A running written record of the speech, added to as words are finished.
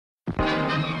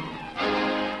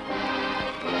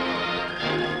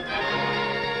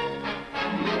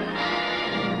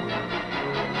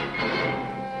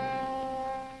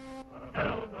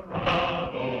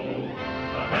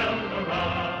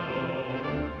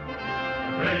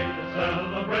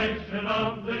celebration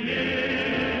of the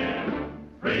year.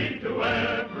 Free to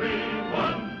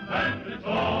everyone, and it's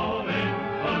all in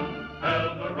fun.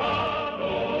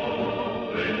 Eldorado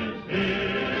is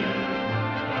here.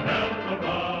 An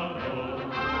Eldorado,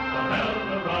 an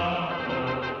Eldorado.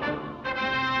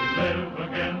 To live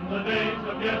again the days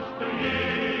of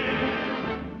yesteryear,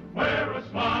 where a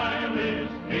smile is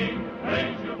king.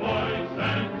 Raise your voice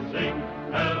and sing.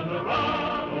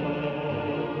 Eldorado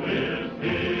is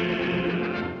here.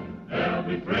 There'll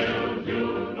be thrills, you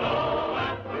know,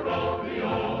 at the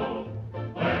rodeo,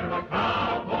 where a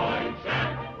cowboy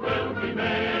chant will be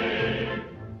made,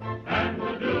 and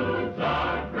the dudes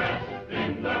are dressed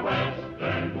in their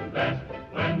western best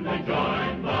when they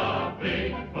join the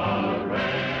big parade.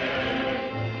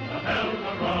 A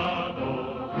Heldorado,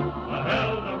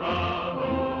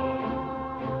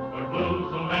 where blues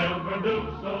will never do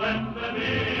so lend an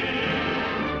ear.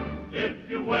 If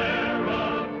you wear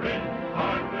a grin,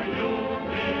 partner, you'll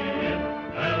be in.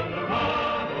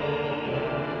 Eldorado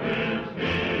is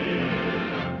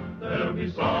here. There'll be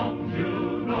songs you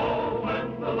know when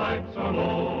the lights are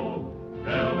low,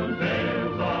 telling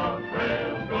tales of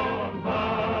trails gone by.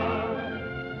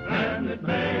 And it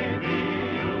may be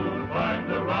you'll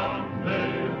find a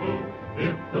rendezvous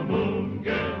if the moon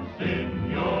gets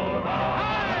in your eye.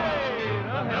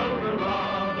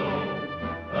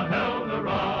 A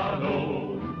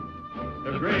Heldorado,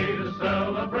 the greatest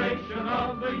celebration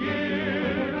of the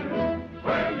year,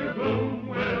 where your gloom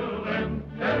will end,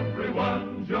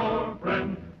 everyone's your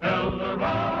friend.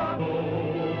 Eldorado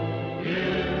is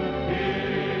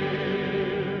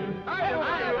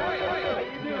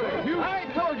here. I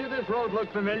told you this road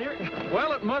looked familiar.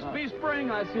 Well, it must be spring.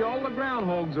 I see all the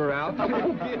groundhogs are out.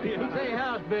 Say,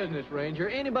 how's business, Ranger?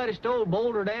 Anybody stole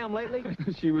Boulder Dam lately?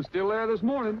 She was still there this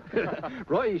morning.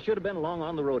 Roy, you should have been along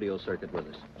on the rodeo circuit with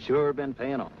us. Sure been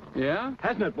paying off. Yeah?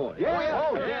 Hasn't it, boy? Yeah.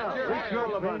 Oh, yeah.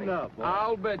 Sure enough.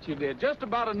 I'll bet you did. Just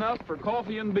about enough for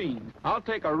coffee and beans. I'll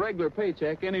take a regular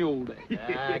paycheck any old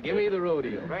day. Give me the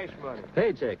rodeo. Thanks, buddy.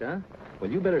 Paycheck, huh? Well,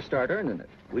 you better start earning it.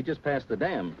 We just passed the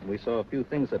dam. We saw a few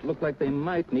things that looked like they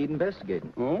might need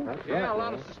investigating. Oh? Yeah, a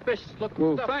lot of suspicious looking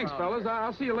Well, stuff. thanks, fellas.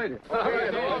 I'll see you later. Okay,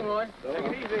 so long, Roy. Take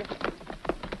it easy.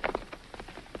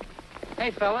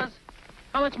 Hey, fellas,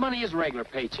 how much money is a regular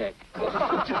paycheck?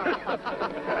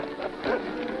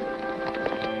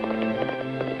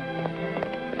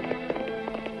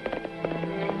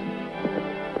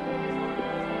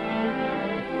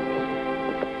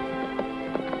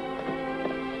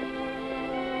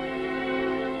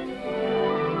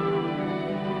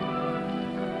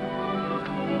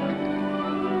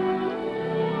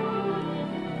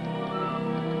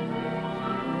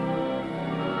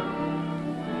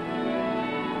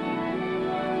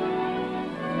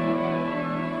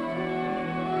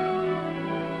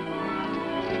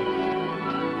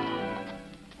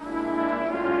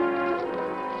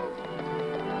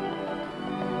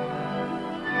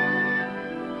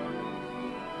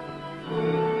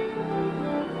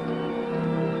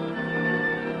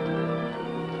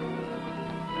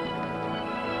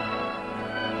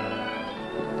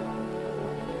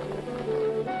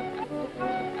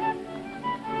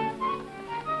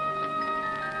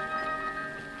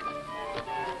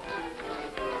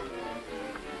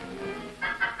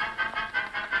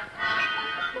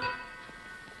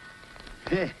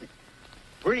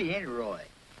 Pretty, ain't it, Roy?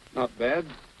 Not bad.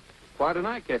 Why didn't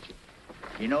I catch it?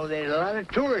 You know, there's a lot of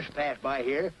tourists pass by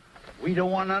here. We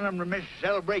don't want none of them to miss the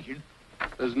celebration.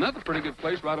 There's another pretty good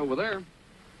place right over there.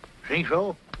 Think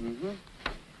so? Mm-hmm.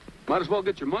 Might as well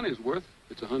get your money's worth.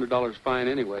 It's $100 fine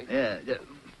anyway. Yeah.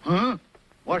 Huh?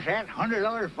 What's that?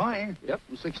 $100 fine? Yep,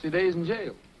 and 60 days in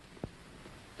jail.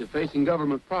 Defacing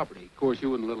government property. Of course,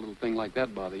 you wouldn't let a little thing like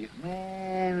that bother you.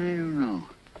 Man, I don't know.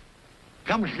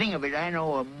 Come to think of it, I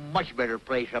know a much better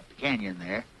place up the canyon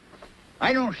there.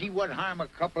 I don't see what harm a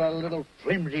couple of little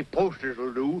flimsy posters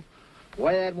will do.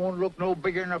 Why, that won't look no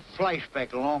bigger than a fly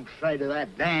speck alongside of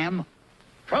that dam.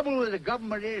 Trouble with the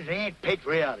government is they ain't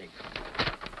patriotic.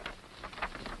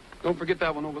 Don't forget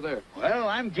that one over there. Well,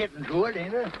 I'm getting to it,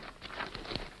 ain't I?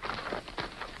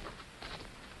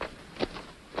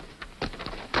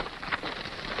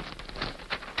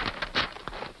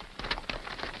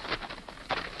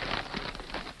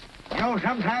 You know,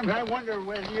 sometimes I wonder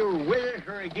whether you're with us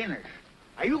or against us.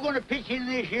 Are you going to pitch in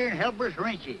this year and help us, or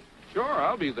ain't you? Sure,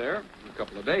 I'll be there in a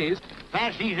couple of days.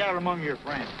 Pass these out among your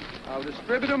friends. I'll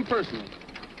distribute them personally.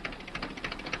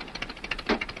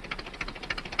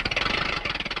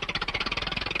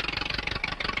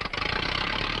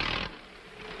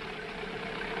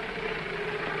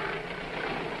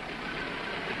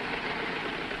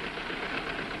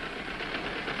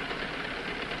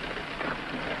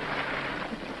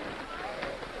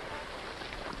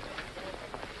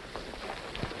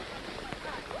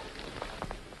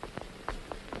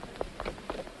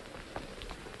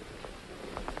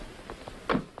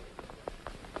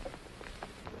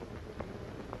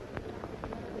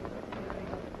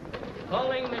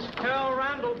 Calling Miss Carol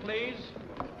Randall, please.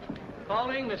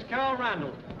 Calling Miss Carol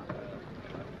Randall.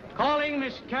 Calling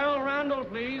Miss Carol Randall,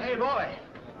 please. Hey, boy.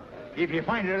 If you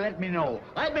find her, let me know.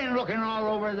 I've been looking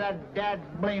all over that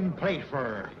dad-blame place for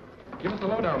her. Give us the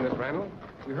lowdown, Miss Randall.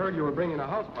 We heard you were bringing a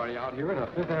house party out here in a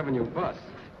Fifth Avenue bus.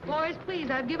 Boys,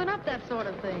 please, I've given up that sort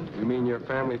of thing. You mean your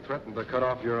family threatened to cut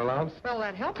off your allowance? Well,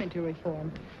 that helped me to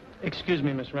reform. Excuse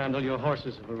me, Miss Randall. Your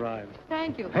horses have arrived.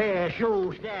 Thank you. Hey,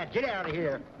 show stat, get out of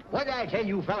here. What did I tell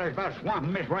you fellas about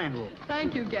swamping Miss Randall?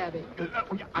 Thank you, Gabby.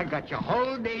 I got your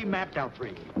whole day mapped out for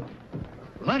you.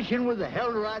 Luncheon with the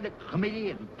Heldorado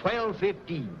committee at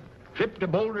 12:15. Trip to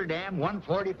Boulder Dam,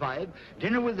 1:45.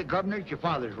 Dinner with the governor at your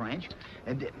father's ranch.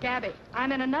 And Gabby,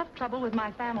 I'm in enough trouble with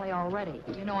my family already.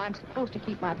 You know, I'm supposed to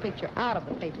keep my picture out of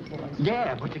the paper, boys.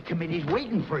 yeah, but the committee's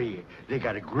waiting for you. They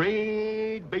got a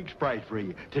great big surprise for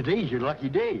you. Today's your lucky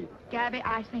day. Gabby,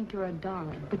 I think you're a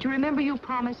darling. But you remember you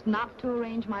promised not to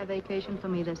arrange my vacation for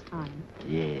me this time.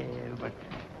 Yeah, but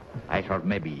I thought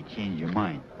maybe you'd change your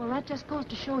mind. Well, that just goes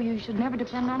to show you should never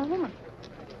depend on a woman.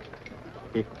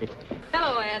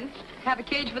 Hello, Ann. Have a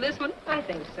cage for this one? I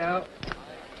think so.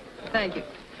 Thank you.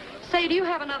 Say, do you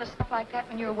have another stuff like that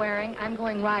when you're wearing? I'm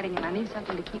going riding and I need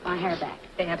something to keep my hair back.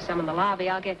 They have some in the lobby.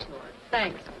 I'll get to her.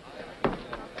 Thanks.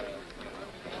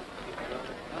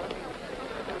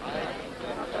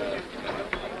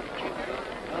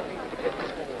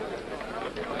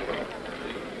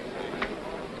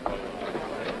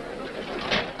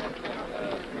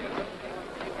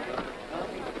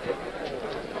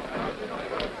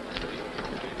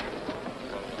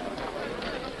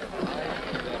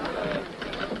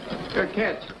 Your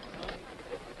catch.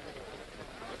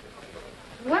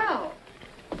 Well.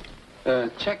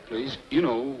 Check, please. You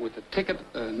know, with the ticket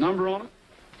number on it.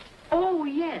 Oh,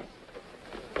 yes.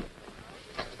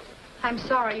 I'm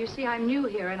sorry. You see, I'm new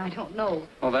here and I don't know.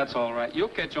 Oh, that's all right. You'll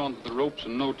catch on to the ropes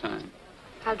in no time.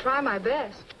 I'll try my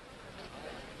best.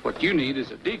 What you need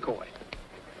is a decoy.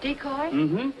 Decoy?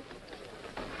 Mm-hmm.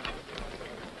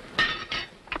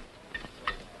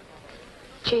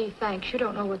 Gee, thanks. You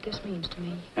don't know what this means to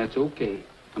me. That's okay.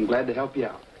 I'm glad to help you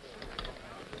out.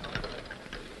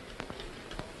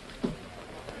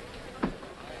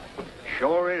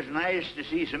 Sure is nice to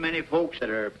see so many folks that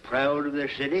are proud of their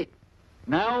city.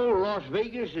 Now, Las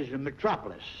Vegas is a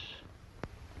metropolis.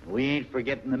 We ain't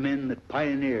forgetting the men that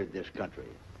pioneered this country.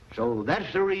 So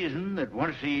that's the reason that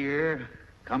once a year,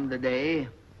 come today,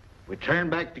 we turn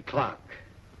back the clock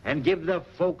and give the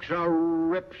folks a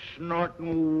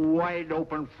rip-snorting,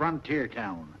 wide-open frontier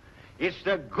town. It's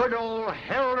the good old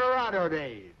Heldorado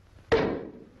days.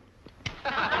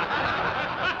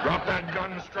 Drop that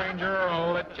gun, stranger, or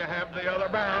I'll let you have the other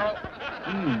barrel.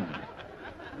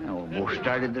 I almost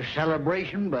started the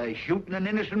celebration by shooting an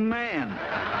innocent man.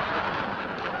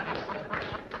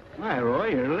 Hi, Roy,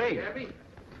 you're late.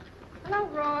 Hello,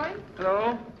 Roy.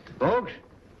 Hello. Folks,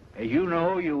 as you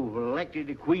know, you've elected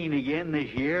a queen again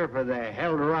this year for the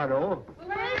Heldorado.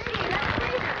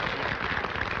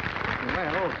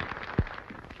 Well,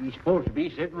 she's supposed to be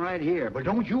sitting right here. But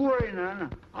don't you worry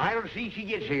none. I'll see she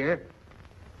gets here.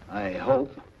 I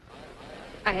hope.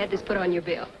 I had this put on your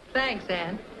bill. Thanks,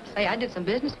 Ann. Say, I did some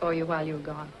business for you while you were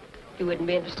gone. You wouldn't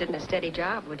be interested in a steady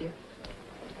job, would you?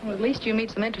 Well, at least you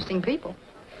meet some interesting people.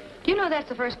 Do you know that's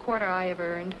the first quarter I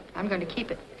ever earned? I'm going to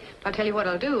keep it. I'll tell you what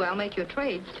I'll do. I'll make you a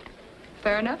trade.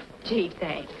 Fair enough? Gee,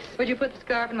 thanks. Would you put the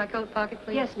scarf in my coat pocket,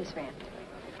 please? Yes, Miss Randall.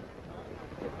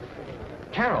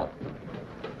 Carol.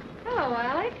 Hello,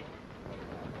 Alec.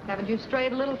 Haven't you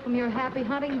strayed a little from your happy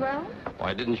hunting ground?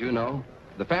 Why, didn't you know?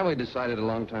 The family decided a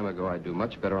long time ago I'd do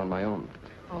much better on my own.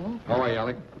 Oh? How are you,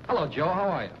 Alec? Hello, Joe. How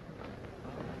are you?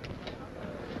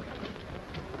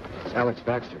 It's Alex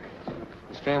Baxter.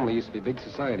 His family used to be big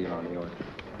society around New York.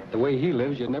 The way he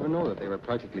lives, you'd never know that they were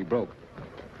practically broke.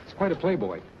 He's quite a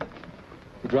playboy.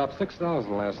 He dropped $6,000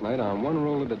 last night on one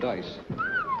roll of the dice.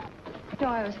 No,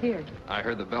 I was here. I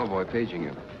heard the bellboy paging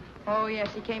you. Oh,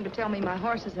 yes, he came to tell me my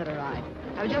horses had arrived.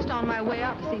 I was just on my way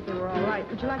out to see if they were all right.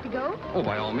 Would you like to go? Oh,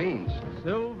 by all means.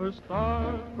 Silver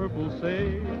star, purple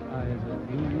sage, eyes of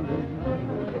blue.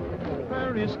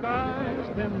 Prairie skies,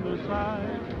 tender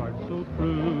sighs, heart so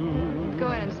true. Go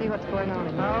ahead and see what's going on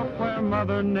in here. Out where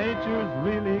Mother Nature's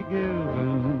really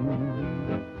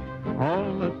given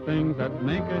all the things that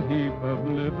make a heap of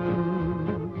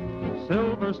living.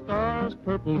 Silver stars,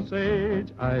 purple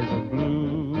sage, eyes of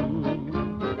blue.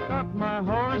 Got my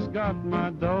horse, got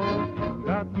my dog,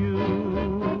 got you.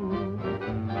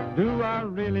 Do I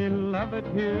really love it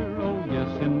here? Oh, yes,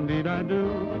 indeed I do.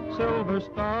 Silver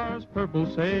stars, purple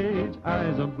sage,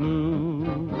 eyes of blue.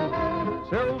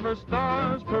 Silver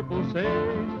stars, purple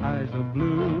sage, eyes of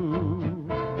blue.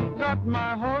 Got got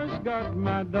my horse, got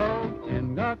my dog,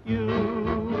 and got you.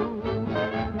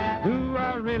 Do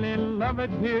I really love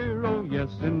it here? Oh, yes,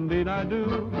 indeed I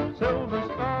do. Silver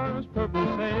stars,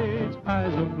 purple sage,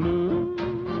 eyes of blue.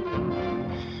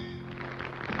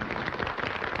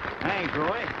 Thanks,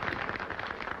 Roy.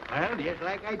 Well, just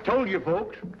like I told you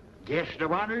folks, guest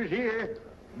of honor's here,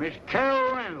 Miss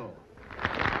Carol Randall.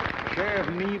 Sheriff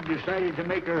and me have decided to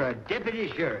make her a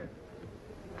deputy sheriff.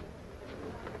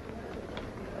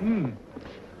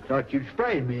 Thought you'd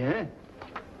surprise me, eh?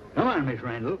 Come on, Miss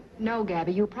Randall. No,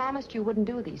 Gabby, you promised you wouldn't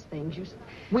do these things.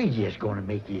 We just gonna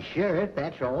make you sheriff,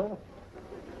 that's all.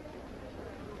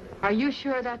 Are you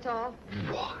sure that's all?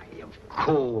 Why, of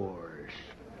course.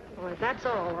 Well, if that's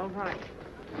all right.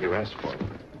 You asked for it.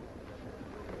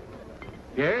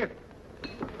 Sheriff,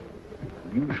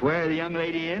 you swear the young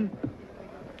lady in?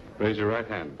 Raise your right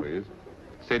hand, please.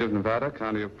 State of Nevada,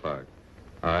 County of Clark.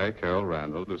 I, Carol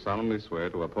Randall, do solemnly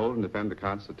swear to uphold and defend the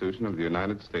Constitution of the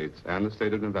United States and the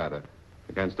state of Nevada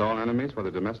against all enemies, whether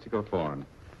domestic or foreign.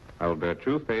 I will bear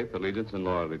true faith, allegiance, and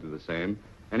loyalty to the same,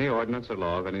 any ordinance or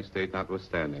law of any state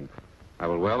notwithstanding. I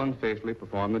will well and faithfully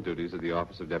perform the duties of the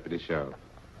office of Deputy Sheriff.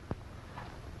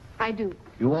 I do.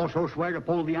 You also swear to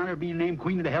uphold the honor of being named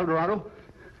Queen of the Heldorado?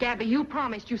 Gabby, you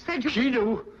promised. You said you... She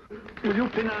do. Will you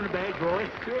pin on the badge, Roy?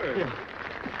 Sure. Yeah.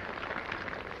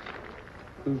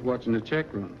 Who's watching the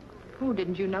check run? Oh,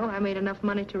 didn't you know I made enough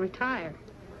money to retire?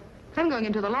 I'm going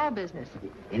into the law business.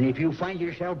 And if you find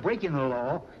yourself breaking the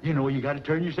law, you know you got to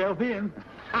turn yourself in.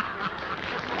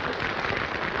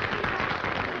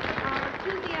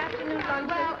 Tuesday afternoon on...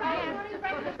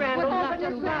 Well,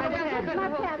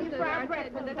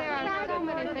 there are so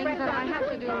many things that I have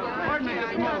to do. Pardon me,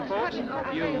 come on, folks.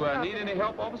 You need any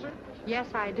help, officer? Yes,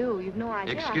 I do. You've no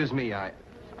idea. Excuse me, I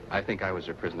think I was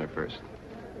a prisoner first.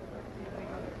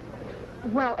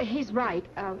 Well, he's right.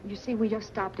 You see, we just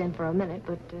stopped in for a minute,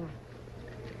 but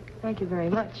thank you very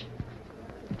much.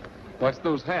 What's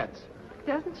those hats?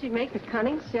 Doesn't she make a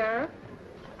cunning sheriff?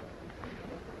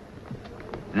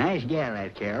 Nice gal,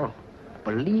 that Carol,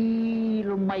 but a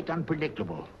little mite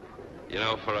unpredictable. You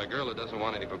know, for a girl that doesn't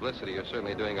want any publicity, you're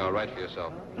certainly doing all right for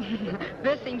yourself.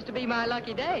 This seems to be my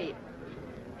lucky day.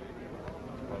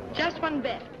 Just one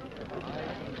bet.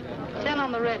 10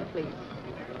 on the red, please.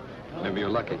 Maybe you're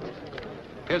lucky.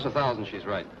 Here's 1,000, she's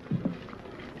right.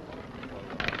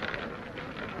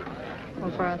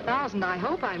 Well, for 1,000, I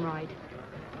hope I'm right.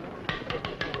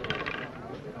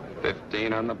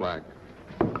 15 on the black.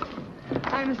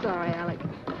 I'm sorry, Alec.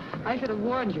 I should have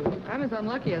warned you. I'm as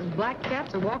unlucky as black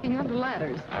cats are walking under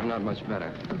ladders. I'm not much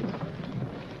better.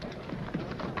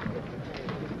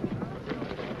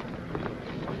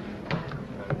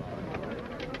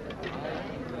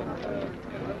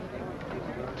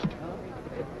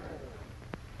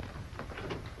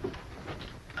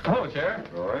 Hello, Sheriff.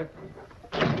 Roy?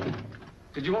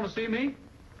 Did you want to see me?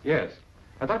 Yes.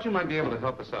 I thought you might be able to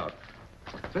help us out.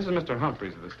 This is Mr.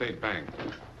 Humphreys of the State Bank.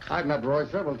 I've met Roy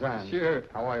several times. Sure.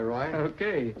 How are you, Roy?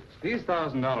 Okay. These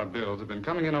 $1,000 bills have been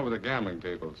coming in over the gambling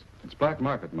tables. It's black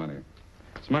market money.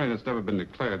 It's money that's never been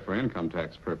declared for income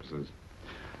tax purposes.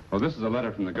 Well, this is a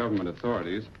letter from the government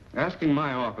authorities asking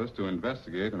my office to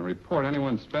investigate and report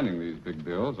anyone spending these big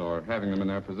bills or having them in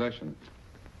their possession.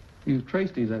 You've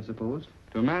traced these, I suppose.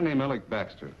 To a man named Alec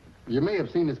Baxter. You may have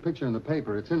seen his picture in the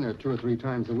paper. It's in there 2 or 3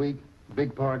 times a week.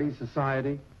 Big party,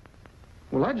 society.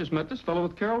 Well, I just met this fellow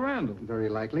with Carol Randall. Very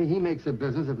likely. He makes a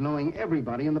business of knowing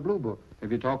everybody in the Blue Book.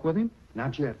 Have you talked with him?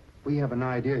 Not yet. We have an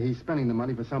idea he's spending the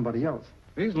money for somebody else.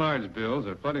 These large bills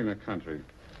are flooding the country.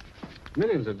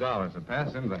 Millions of dollars have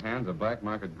passed into the hands of black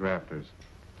market grafters.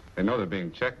 They know they're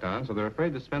being checked on, so they're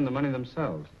afraid to spend the money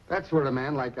themselves. That's where a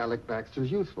man like Alec Baxter's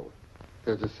useful.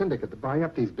 There's a syndicate to buy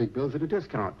up these big bills at a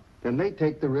discount. Then they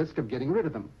take the risk of getting rid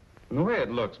of them. From the way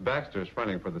it looks, Baxter's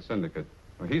fronting for the syndicate.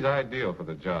 Well, he's ideal for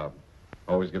the job.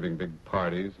 Always giving big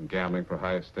parties and gambling for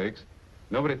high stakes.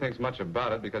 Nobody thinks much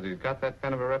about it because he's got that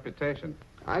kind of a reputation.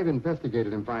 I've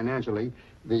investigated him financially.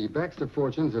 The Baxter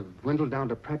fortunes have dwindled down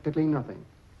to practically nothing.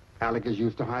 Alec is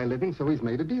used to high living, so he's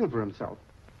made a deal for himself.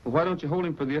 Well, why don't you hold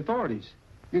him for the authorities?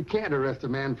 You can't arrest a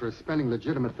man for spending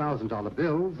legitimate $1,000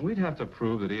 bills. We'd have to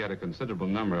prove that he had a considerable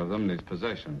number of them in his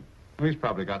possession. He's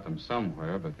probably got them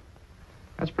somewhere, but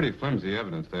that's pretty flimsy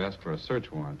evidence to ask for a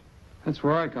search warrant. That's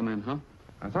where I come in, huh?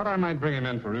 I thought I might bring him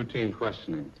in for routine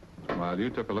questioning while you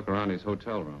took a look around his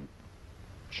hotel room.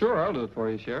 Sure, I'll do it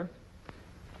for you, Sheriff.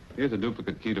 Here's a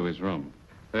duplicate key to his room.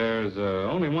 There's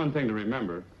only one thing to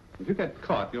remember. If you get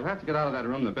caught, you'll have to get out of that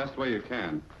room the best way you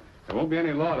can. There won't be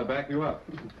any law to back you up.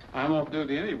 I'm off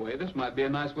duty anyway. This might be a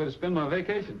nice way to spend my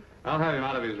vacation. I'll have him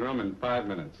out of his room in 5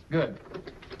 minutes. Good.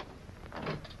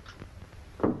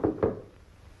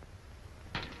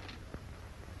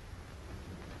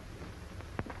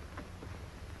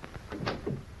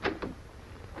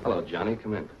 Johnny.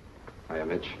 Come in. Hiya,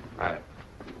 Mitch. Hi.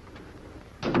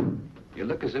 You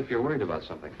look as if you're worried about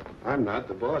something. I'm not.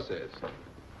 The boss is.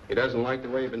 He doesn't like the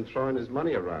way you've been throwing his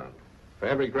money around. For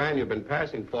every grand you've been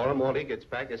passing for him, all he gets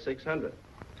back is $600.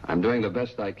 I'm doing the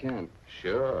best I can.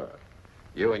 Sure.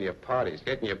 You and your parties,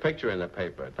 getting your picture in the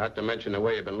paper, not to mention the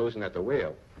way you've been losing at the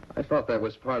wheel. I thought that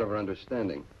was part of our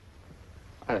understanding.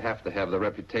 I have to have the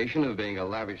reputation of being a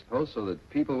lavish host so that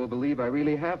people will believe I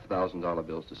really have $1,000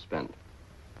 bills to spend.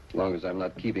 As long as I'm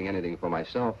not keeping anything for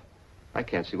myself, I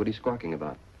can't see what he's squawking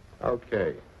about.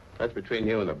 Okay. That's between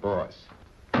you and the boss.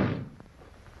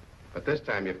 But this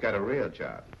time you've got a real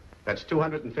job. That's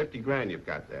 250 grand you've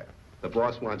got there. The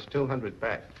boss wants 200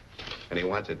 back, and he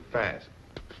wants it fast.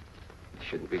 It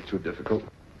shouldn't be too difficult.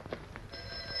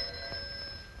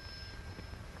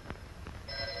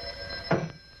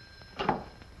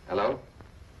 Hello?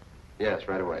 Yes,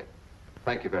 right away.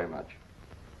 Thank you very much.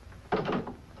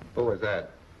 Who was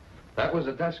that? That was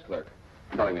a desk clerk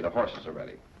telling me the horses are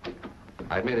ready.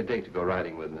 I've made a date to go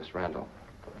riding with Miss Randall.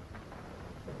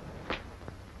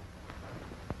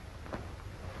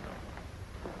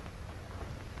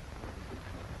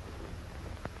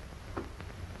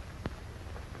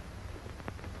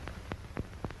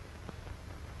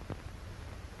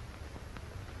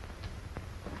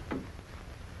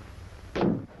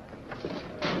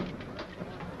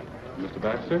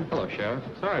 Baxter? Hello, Sheriff.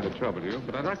 Sorry to trouble you,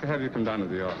 but I'd like to have you come down to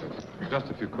the office. Just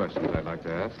a few questions I'd like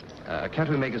to ask. Can't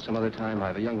we make it some other time? I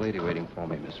have a young lady waiting for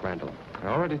me, Miss Randall. I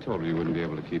already told you you wouldn't be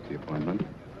able to keep the appointment.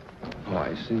 Oh,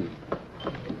 I see.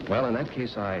 Well, in that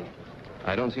case, I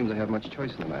don't seem to have much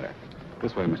choice in the matter.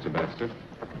 This way, Mr. Baxter.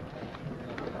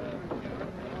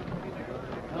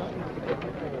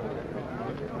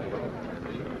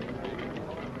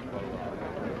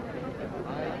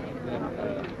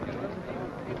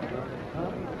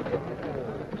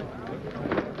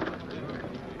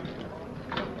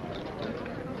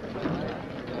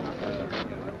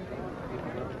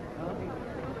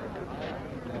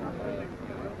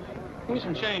 Give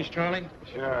me some change, Charlie.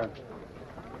 Sure.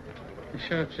 The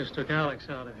sheriff just took Alex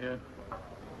out of here.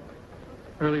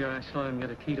 Earlier, I saw him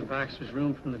get a key to Baxter's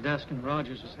room from the desk, and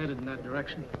Rogers was headed in that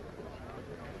direction.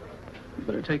 You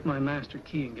better take my master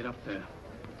key and get up there.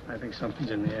 I think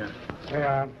something's in the air.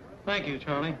 Yeah. Thank you,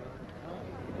 Charlie.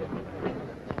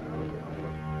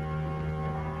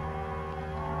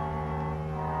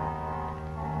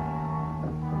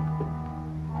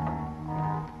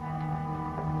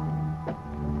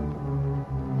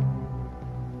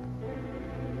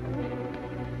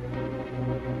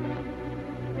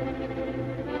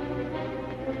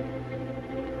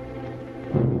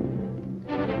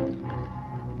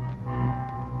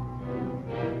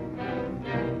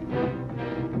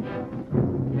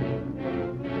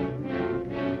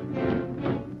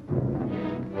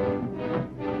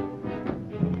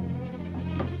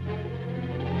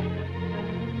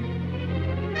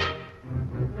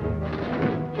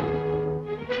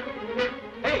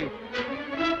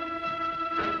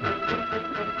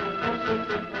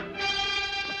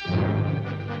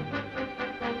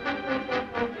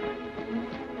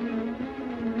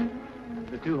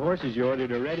 Horses you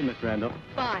ordered are ready, Miss Randall.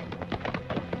 Fine.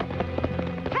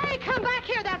 Hey, come back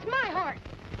here. That's my horse.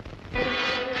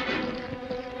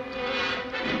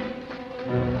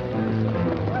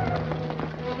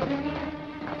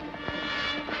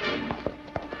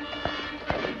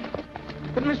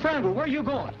 But, Miss Randall, where are you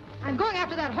going? I'm going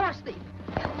after that horse thief.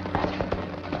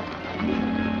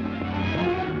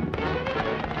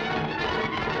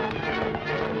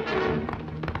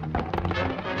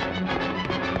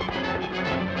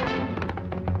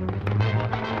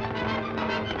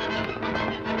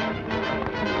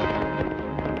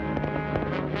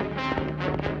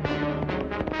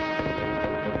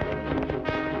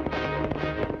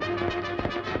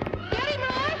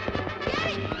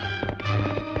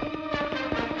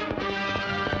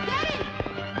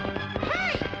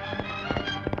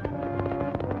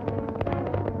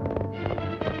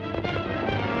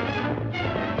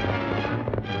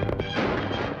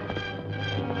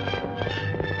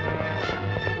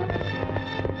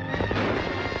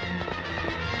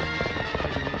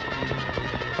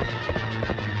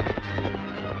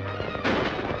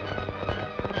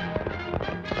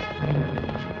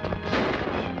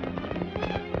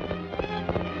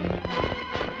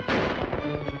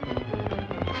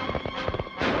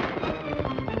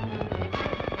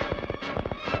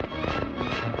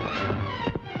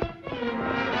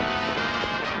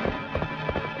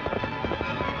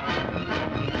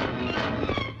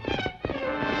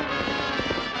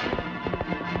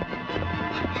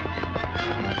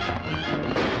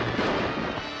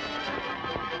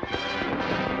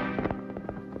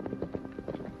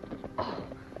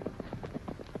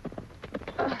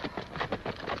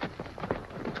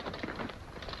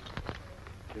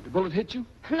 bullet hit you?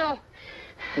 No.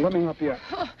 Well, let me help you out.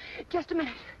 Oh, just a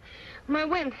minute. My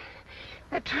wind.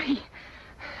 That tree.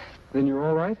 Then you're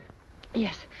all right?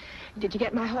 Yes. Did you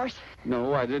get my horse?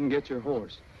 No, I didn't get your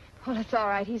horse. Well, that's all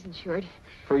right. He's insured.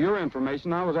 For your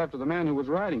information, I was after the man who was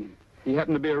riding him. He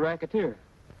happened to be a racketeer.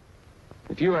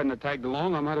 If you hadn't tagged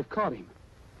along, I might have caught him.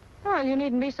 Well, you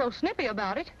needn't be so snippy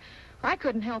about it. I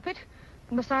couldn't help it.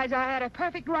 And besides, I had a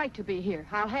perfect right to be here.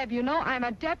 I'll have you know I'm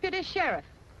a deputy sheriff.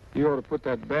 You ought to put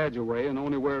that badge away and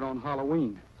only wear it on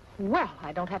Halloween. Well,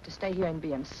 I don't have to stay here and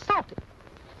be insulted.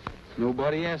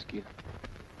 Nobody asked you.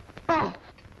 Oh.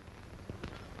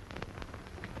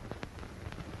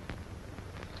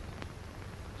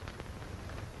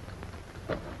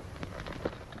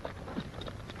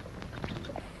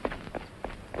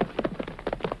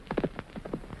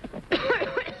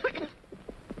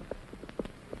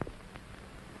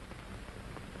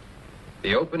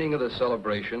 The opening of the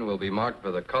celebration will be marked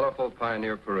by the colorful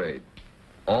Pioneer Parade.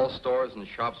 All stores and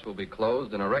shops will be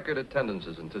closed and a record attendance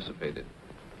is anticipated.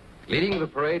 Leading the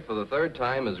parade for the third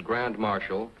time as Grand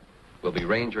Marshal will be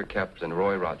Ranger Captain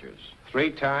Roy Rogers.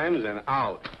 3 times and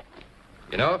out.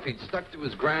 You know, if he'd stuck to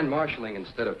his Grand Marshaling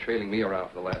instead of trailing me around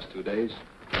for the last 2 days,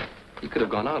 he could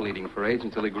have gone on leading parades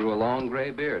until he grew a long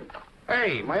gray beard.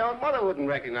 Hey, my own mother wouldn't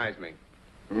recognize me.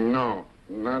 No,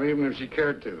 not even if she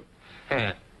cared to.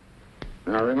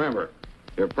 Now remember,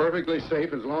 you're perfectly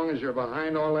safe as long as you're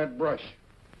behind all that brush.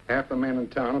 Half the men in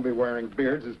town will be wearing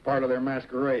beards as part of their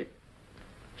masquerade.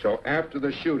 So after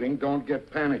the shooting, don't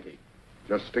get panicky.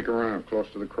 Just stick around close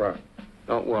to the crowd.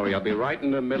 Don't worry, I'll be right in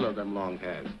the middle of them long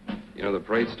hairs. You know, the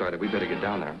parade started. We better get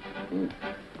down there.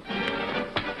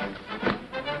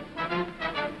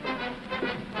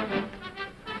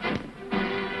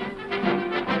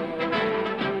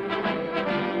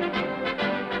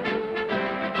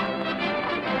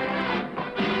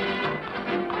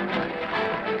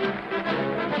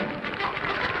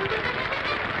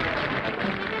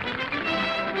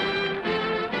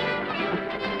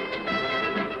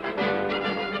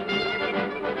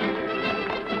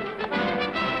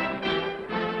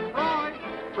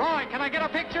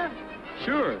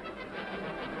 Sure.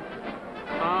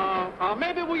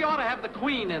 Maybe we ought to have the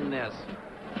Queen in this.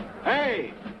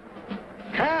 Hey,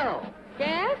 Carol.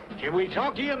 Yes? Can we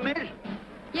talk to you a minute?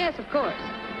 Yes, of course.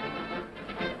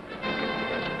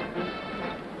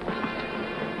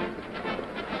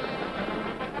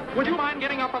 Would you mind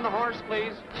getting up on the horse,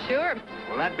 please? Sure.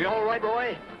 Will that be all right,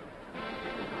 Roy?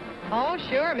 Oh,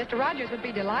 sure. Mr. Rogers would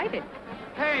be delighted.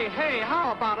 Hey,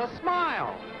 how about a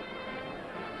smile?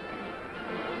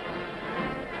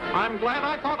 I'm glad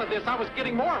I thought of this. I was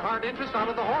getting more hard interest out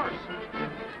of the horse.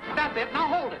 That's it. Now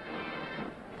hold it.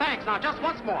 Thanks. Now, just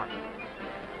once more.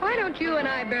 Why don't you and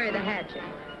I bury the hatchet?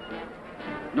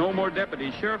 No more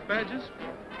deputy sheriff badges?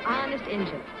 Honest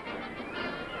Injun.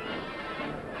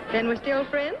 Then we're still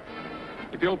friends?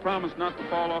 If you'll promise not to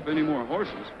fall off any more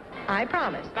horses. I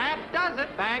promise. That does it.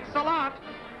 Thanks a lot.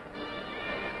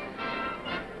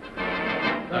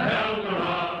 The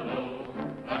Heldorado,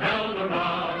 the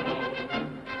Heldorado,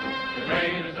 the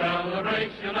greatest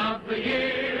celebration of the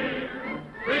year.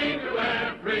 Free to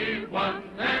everyone,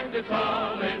 and it's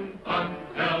all in fun.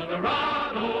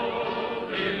 Heldorado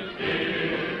is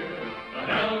here. The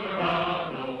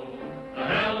Heldorado, the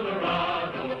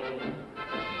Heldorado,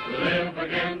 to live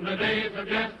again the days of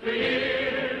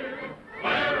yesteryear,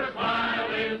 where a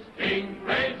smile is king.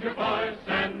 Raise your voice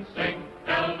and sing.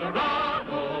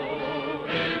 Heldorado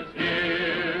is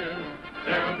here.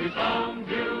 There'll be songs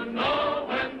you know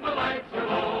when the lights are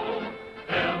low,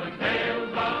 telling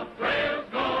tales of trails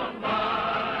gone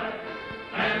by.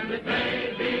 And it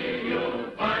may be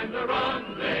you'll find a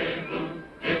rendezvous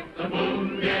if the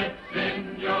moon gets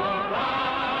in your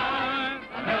eye.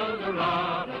 The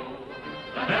Heldorado,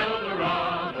 the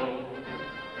Heldorado,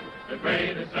 the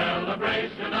greatest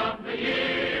celebration of the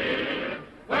year,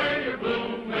 where your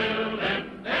gloom will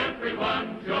end,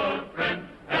 everyone's your friend.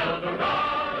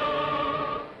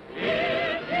 Heldorado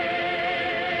is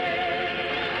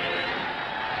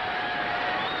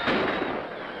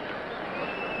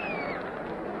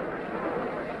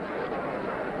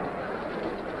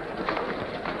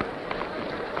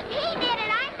He did it.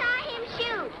 I saw him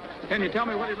shoot. Can you tell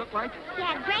me what he looked like? He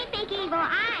had great big evil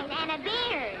eyes and a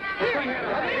beard.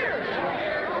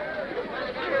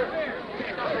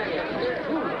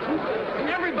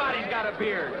 Everybody's got a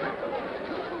beard.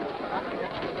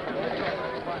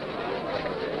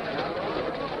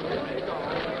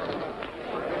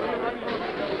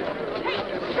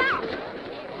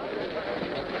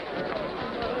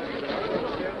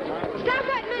 Stop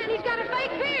that man. He's got a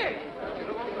fake beard.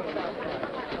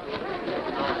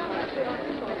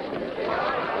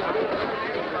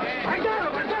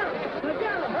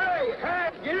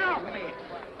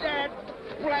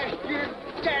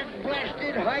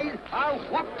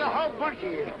 the whole bunch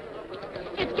of you.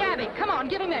 It's Gabby. Come on,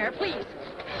 get in there, please.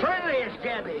 Certainly it's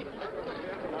Gabby.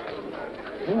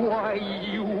 Why,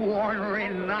 you ornery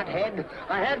nuthead.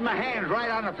 I had my hands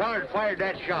right on the fella that fired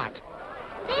that shot.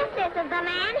 This isn't the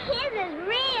man. His is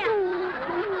real.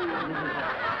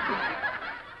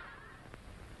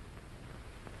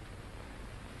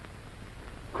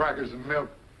 Crackers and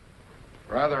milk.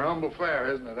 Rather humble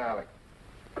fare, isn't it, Alec?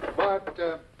 But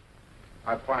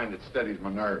I find it steadies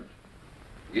my nerves.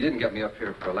 You didn't get me up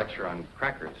here for a lecture on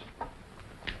crackers.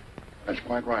 That's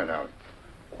quite right, Alec.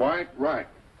 Quite right.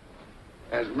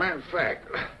 As a matter of fact,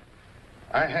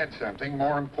 I had something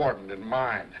more important in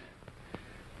mind.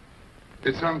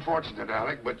 It's unfortunate,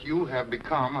 Alec, but you have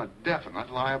become a definite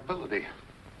liability.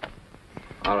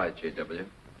 All right, J.W.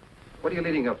 What are you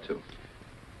leading up to?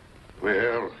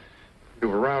 Well,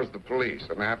 you've aroused the police,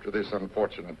 and after this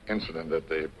unfortunate incident at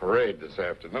the parade this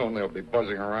afternoon, they'll be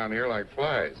buzzing around here like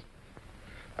flies.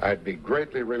 I'd be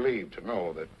greatly relieved to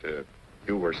know that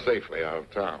you were safely out of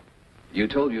town. You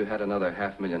told you had another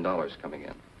 $500,000 coming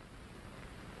in.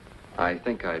 I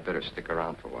think I'd better stick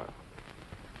around for a while.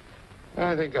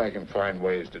 I think I can find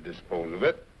ways to dispose of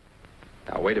it.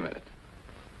 Now, wait a minute.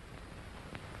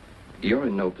 You're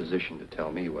in no position to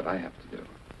tell me what I have to do.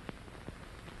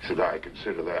 Should I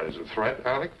consider that as a threat,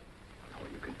 Alec? Oh,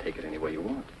 you can take it any way you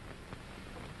want.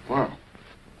 Well,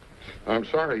 I'm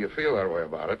sorry you feel that way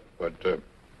about it, but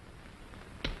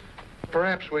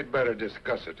perhaps we'd better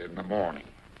discuss it in the morning.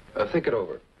 Think it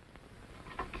over.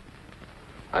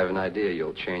 I have an idea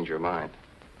you'll change your mind.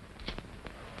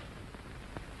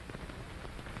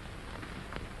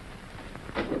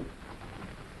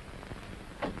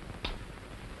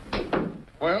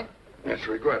 Well, it's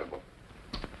regrettable.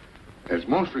 It's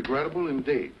most regrettable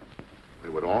indeed. We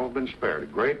would all have been spared a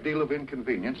great deal of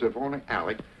inconvenience if only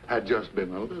Alec had just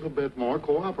been a little bit more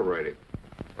cooperative.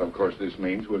 Of course, this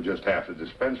means we'll just have to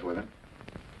dispense with him.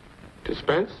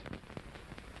 Dispense?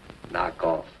 Knock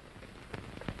off.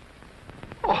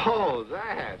 Oh,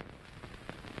 that.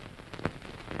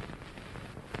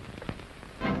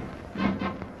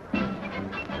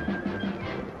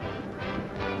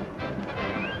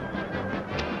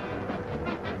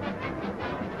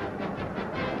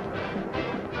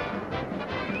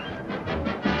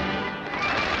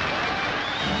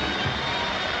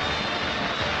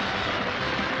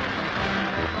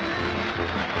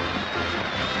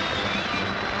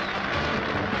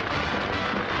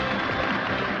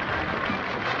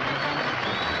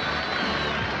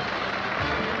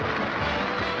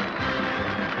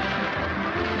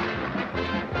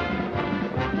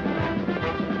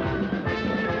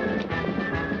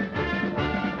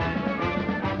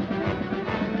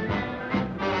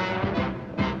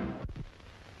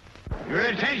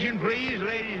 Attention, please,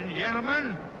 ladies and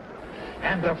gentlemen.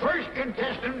 And the first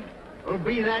contestant will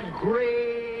be that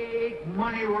great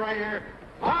money writer,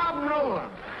 Bob Nolan.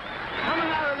 Coming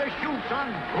out of the chutes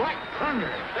on Black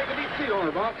Thunder. Take a deep seat on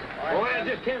her, Bob. Boy, I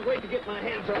just can't wait to get my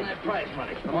hands on that prize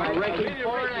money. Come on, ranking Ricky,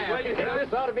 fore and aft.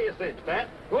 This ought to be a cinch, Pat.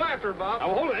 Go after her, Bob.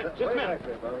 Now, hold it. Just a minute.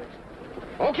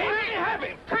 Okay, there you have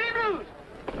it. Pretty loose.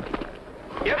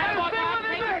 Get Have Bob, a Bob.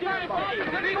 thing Take with it, Bob.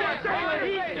 Bob.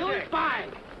 He's doing fine.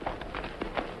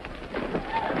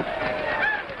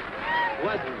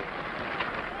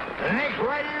 The next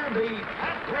rider will be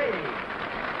Pat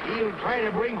Raye. He'll try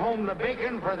to bring home the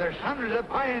bacon for the Sons of the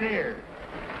Pioneers.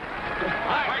 All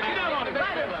right, get out on it.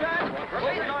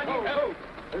 On you.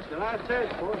 Listen, I said,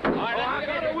 boy. All right, I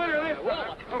got a winner this time.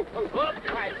 All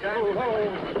right, son.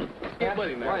 Get with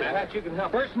him there, Pat. You can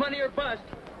help. First money or bust.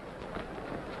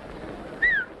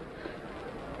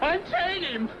 Unchain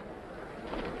him.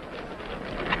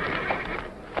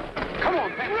 Come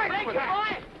on, Pat. Break it, boy.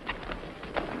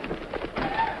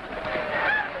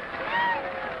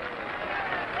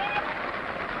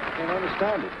 I can't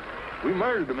understand it. We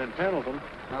murdered them in Pendleton.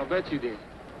 I'll bet you did.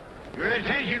 Your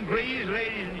attention, please,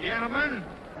 ladies and gentlemen.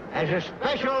 As a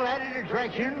special added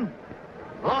attraction,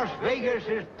 Las Vegas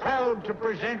is proud to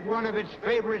present one of its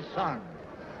favorite sons,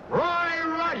 Roy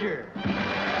Rogers.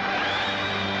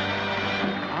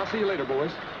 I'll see you later,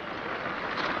 boys.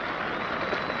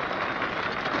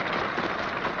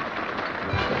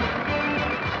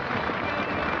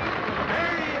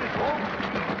 There he is, folks.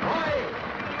 Roy,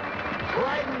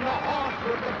 riding the horse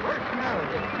with the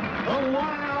personality, the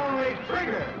one and only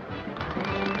Trigger.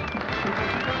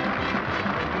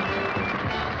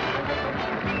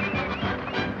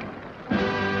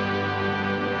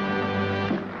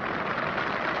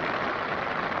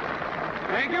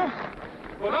 Thank you.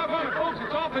 Well, doggone it, folks,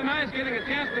 it's awfully nice getting a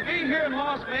chance to be here in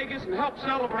Las Vegas and help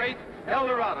celebrate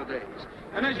Heldorado Days.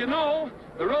 And as you know,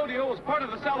 the rodeo is part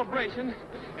of the celebration,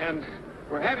 and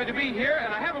We're happy to be here,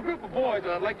 and I have a group of boys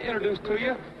that I'd like to introduce to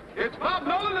you. It's Bob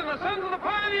Nolan and the Sons of the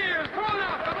Pioneers. Come on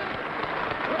out, fellas.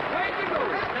 Thank you,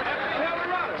 Happy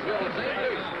Heldorado.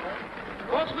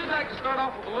 Folks, we'd like to start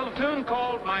off with a little tune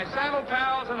called My Saddle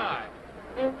Pals and I.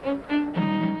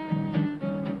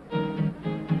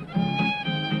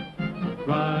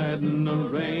 Riding the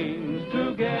range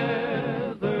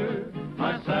together,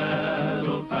 my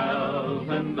saddle pals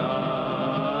and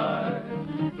I,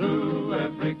 through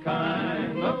every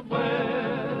kind of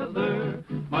weather,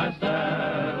 my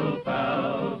saddle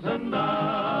pals and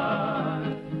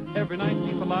I. Every night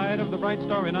neath the light of the bright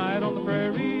starry night on the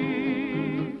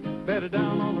prairie, bedded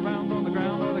down all around on the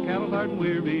ground where the cattle tired and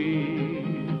weary,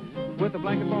 with a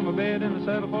blanket for my bed and a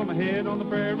saddle for my head on the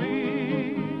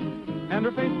prairie, and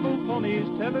her faithful ponies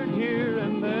tethered here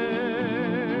and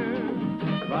there,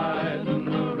 riding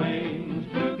the range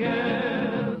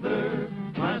together,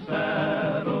 my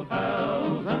saddle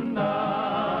pals and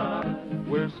I.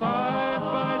 We're side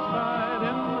by side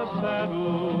in the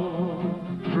saddle,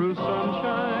 through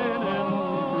sunshine and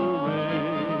through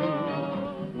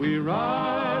rain. We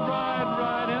ride, ride,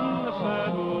 ride in the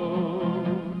saddle,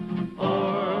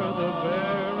 o'er the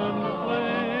barren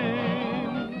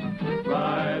plain,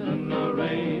 riding the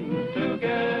range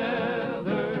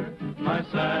together, my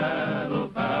saddle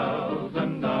pals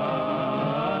and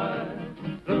I,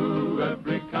 through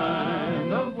every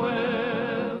kind of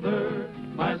weather,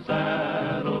 my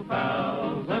saddle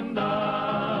pals and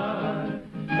I.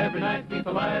 Every night beneath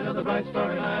the light of the bright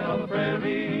starry night on the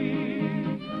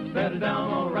prairie, bedded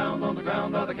down all around on the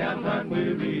ground by the cattle tired and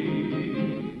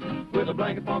weary, with a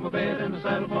blanket for my bed and a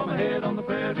saddle for my head on the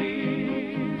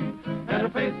prairie, and her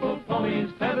faithful ponies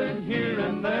tethered here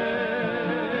and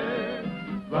there,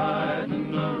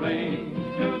 riding the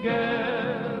range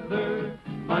together,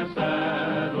 my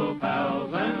saddle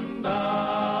pals and I.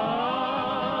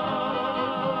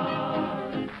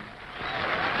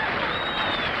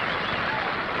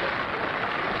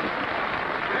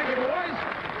 Thank you, boys.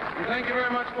 And thank you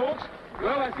very much, folks.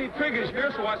 Well, I see Trigger's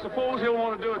here, so I suppose he'll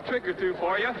want to do a trick or two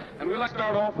for you. And we'll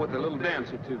start off with a little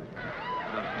dance or two.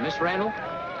 Miss Randall,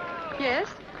 Yes?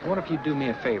 what if you'd do me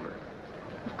a favor?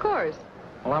 Of course.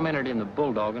 Well, I'm entered in the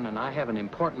bulldogging, and I have an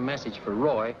important message for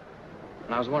Roy,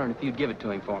 and I was wondering if you'd give it to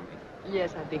him for me.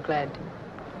 Yes, I'd be glad to.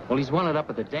 Well, he's wanted up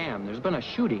at the dam. There's been a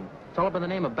shooting. A fellow by the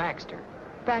name of Baxter.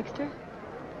 Baxter?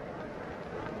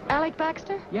 Alec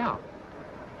Baxter? Yeah.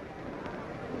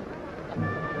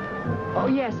 Oh,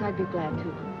 yes, I'd be glad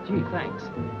to. Gee, thanks.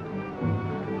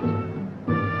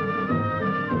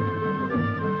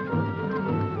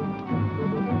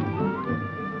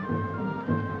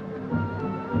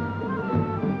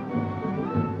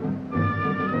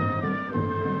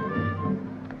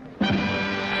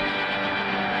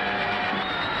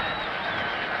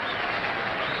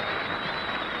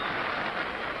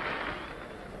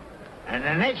 And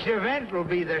the next event will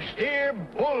be the steer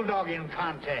bulldogging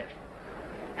contest.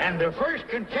 And the first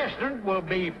contestant will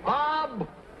be Bob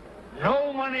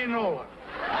No Money Nolan.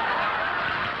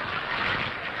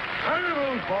 Turn the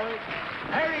loose, boys.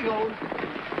 There he goes.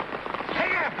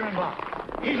 Take after him,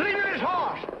 Bob. He's leaving his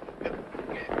horse.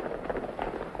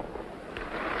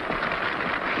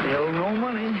 Still no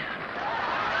money.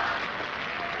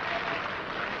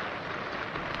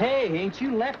 Hey, ain't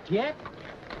you left yet?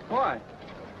 Why?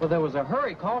 Well, there was a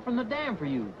hurry call from the dam for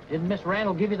you. Didn't Miss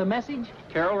Randall give you the message?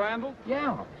 Carol Randall?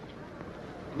 Yeah.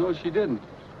 No, she didn't.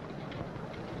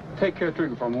 Take care of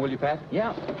Trigger for me, will you, Pat?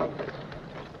 Yeah.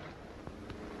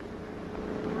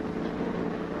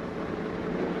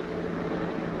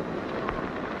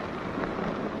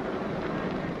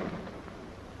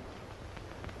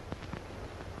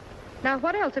 Now,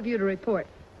 what else have you to report?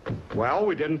 Well,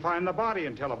 we didn't find the body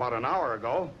until about an hour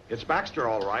ago. It's Baxter,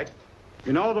 all right.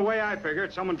 You know, the way I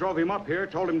figured, someone drove him up here,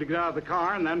 told him to get out of the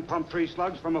car, and then pumped 3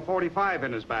 slugs from a .45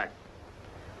 in his back.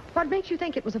 What makes you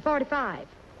think it was a .45?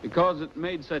 Because it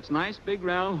made such nice big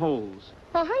round holes.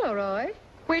 Oh, hello, Roy.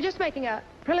 We're just making a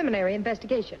preliminary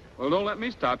investigation. Well, don't let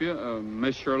me stop you.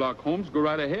 Miss Sherlock Holmes, go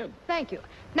right ahead. Thank you.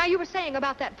 Now, you were saying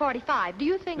about that .45. Do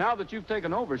you think... Now that you've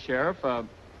taken over, Sheriff,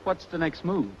 what's the next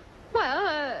move?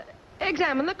 Well,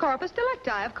 examine the corpus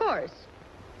delicti, of course.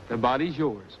 The body's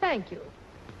yours. Thank you.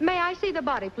 May I see the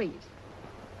body, please?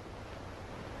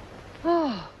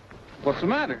 Oh, What's the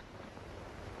matter?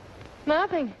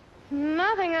 nothing.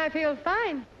 Nothing. I feel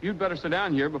fine. You'd better sit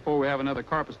down here before we have another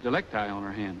corpus delicti on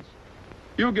our hands.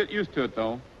 You'll get used to it,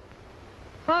 though.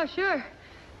 Oh, sure.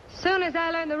 Soon as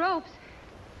I learn the ropes.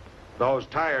 Those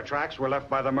tire tracks were left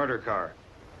by the murder car.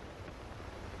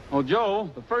 Oh, Joe,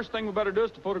 the first thing we better do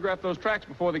is to photograph those tracks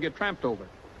before they get tramped over.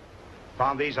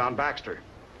 Found these on Baxter.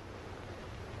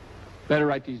 Better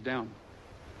write these down.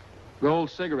 Gold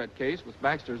cigarette case with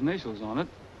Baxter's initials on it.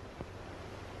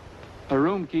 A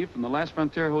room key from the Last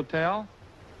Frontier Hotel.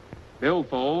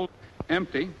 Billfold,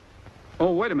 empty.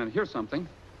 Oh, wait a minute, here's something.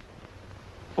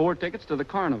 4 tickets to the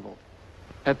carnival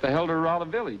at the Heldorado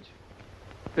Village.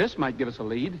 This might give us a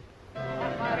lead.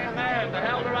 Right in there at the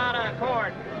Heldorado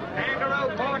Court.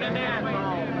 Kangaroo Court and Dance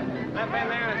Hall. Step in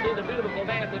there and see the beautiful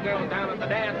dancing girls down at the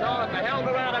dance hall at the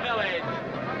Heldorado Village.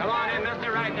 Come on in,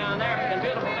 mister, right down there at the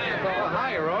beautiful dance hall. Oh,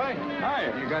 hi, Roy.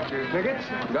 Hi. You got your tickets?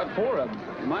 Got 4 of them.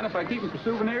 You mind if I keep them for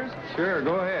souvenirs? Sure,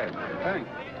 go ahead. Thanks.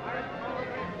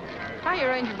 Hiya,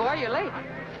 Ranger boy, you're late.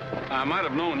 I might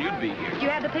have known you'd be here. You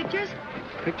have the pictures?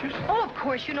 Pictures? Oh, of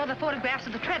course, you know the photographs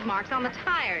of the tread marks on the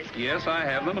tires. Yes, I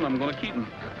have them, and I'm going to keep them.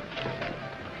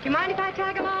 Do you mind if I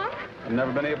tag along? I've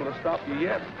never been able to stop you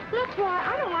yet. Look, Roy,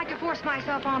 I don't like to force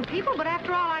myself on people, but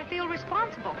after all, I feel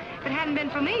responsible. If it hadn't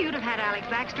been for me, you'd have had Alex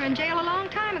Baxter in jail a long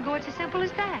time ago. It's as simple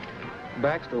as that.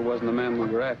 Baxter wasn't the man we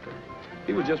were after.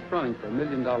 He was just fronting for $1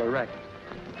 million racket.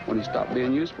 When he stopped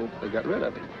being useful, they got rid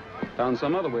of him. Found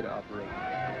some other way to operate.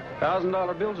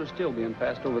 $1,000 bills are still being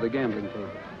passed over the gambling table.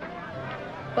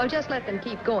 Well, just let them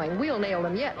keep going. We'll nail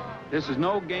them yet. This is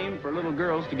no game for little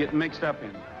girls to get mixed up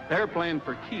in. They're playing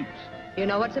for keeps. You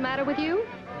know what's the matter with you?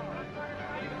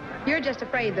 You're just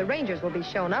afraid the Rangers will be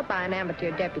shown up by an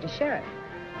amateur deputy sheriff.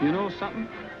 You know something?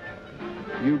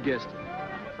 You guessed it.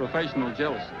 Professional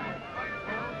jealousy.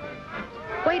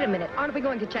 Wait a minute. Aren't we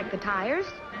going to check the tires?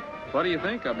 What do you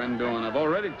think I've been doing? I've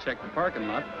already checked the parking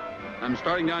lot. I'm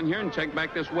starting down here and check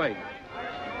back this way.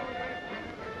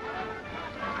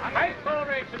 Nice full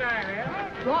race today,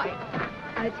 man. Roy,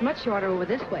 it's much shorter over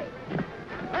this way.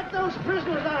 Let those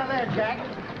prisoners out of there, Jack.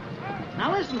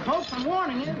 Now listen, folks, I'm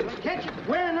warning you. If I catch you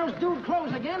wearing those dude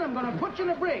clothes again, I'm going to put you in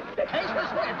a brig. Taste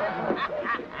this way.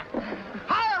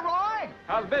 Hiya, Roy.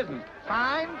 How's business?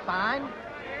 Fine, fine.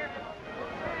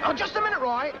 Oh, just a minute,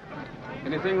 Roy.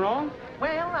 Anything wrong?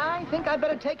 Well, I think I'd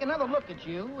better take another look at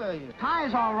you. Your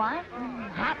tie's all right.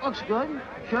 Hat looks good.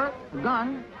 Shirt,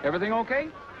 gun. Everything okay?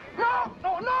 No.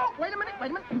 Wait a minute.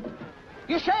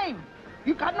 You're shaved.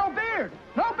 You've got no beard.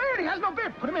 No beard. He has no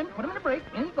beard. Put him in the break.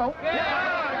 In you go.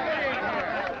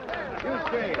 You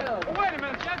stay. Well, wait a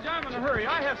minute, Judge. I'm in a hurry.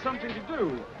 I have something to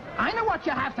do. I know what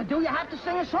you have to do. You have to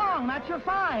sing a song. That's your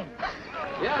fine.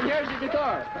 Yeah, here's your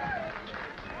guitar.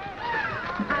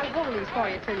 I'll hold these for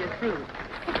you till you're through.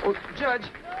 Oh, Judge,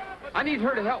 I need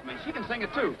her to help me. She can sing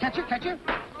it, too. Catch her.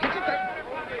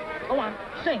 Go on.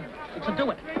 Sing. So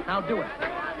do it. Now do it.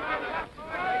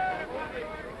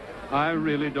 I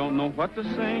really don't know what to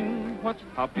sing, what's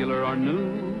popular or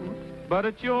new, but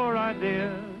it's your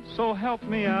idea, so help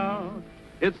me out.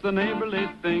 It's the neighborly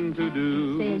thing to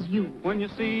do. Says you. When you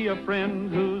see a friend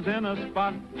who's in a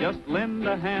spot, just lend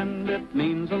a hand, it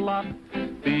means a lot.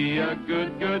 Be a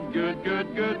good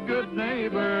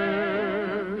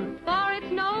neighbor. For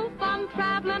it's no fun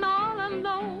traveling all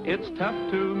alone. It's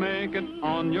tough to make it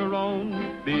on your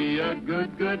own. Be a good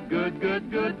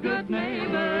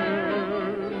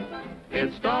neighbor.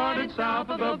 It started south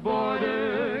of the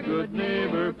border, good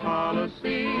neighbor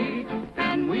policy.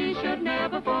 And we should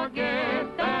never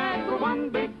forget that we're one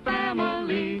big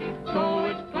family. So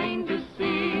it's plain to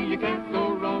see you can't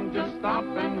go wrong. Just stop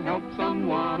and help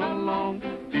someone along.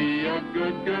 Be a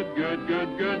good, be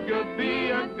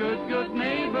a good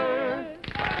neighbor.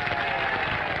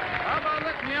 How about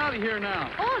letting me out of here now?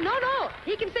 Oh, no.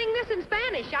 He can sing this in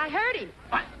Spanish. I heard him.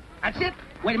 What? That's it.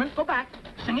 Wait a minute. Go back.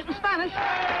 Sing it in Spanish.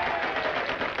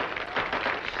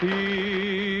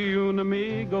 Si un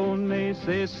amigo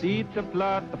necesita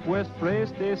plata, pues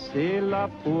préstesela,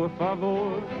 por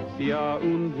favor. Sea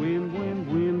un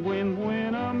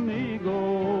buen amigo.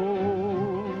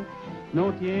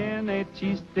 No tiene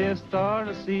chiste estar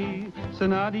así, si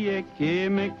nadie que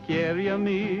me quiere a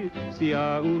mí.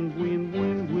 Sea un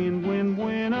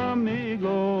buen amigo.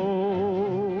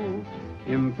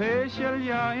 Empieza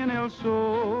ya en el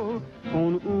sol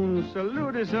con un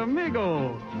saludo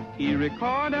amigo y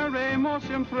recordaremos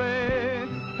siempre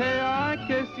que hay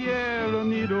que ser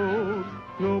unidos.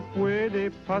 No puede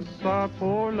pasar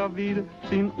por la vida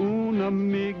sin un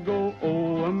amigo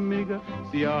o amiga.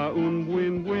 Sea un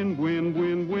buen,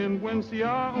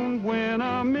 sea un buen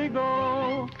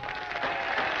amigo.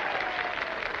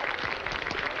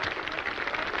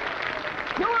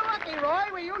 You were lucky,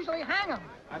 Roy. We usually hang them.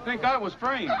 I think I was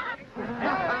framed.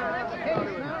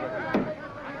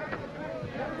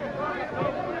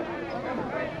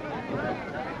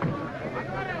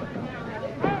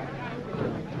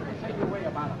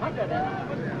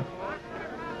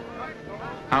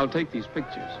 I'll take these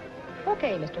pictures.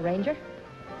 Okay, Mr. Ranger.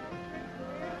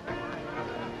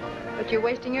 But you're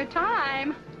wasting your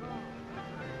time.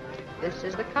 This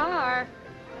is the car.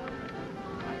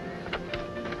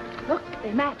 Look,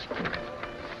 they match.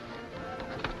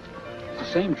 It's the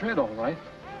same tread, all right.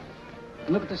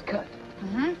 And look at this cut.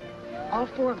 Mm-hmm. All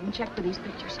four of them check for these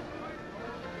pictures.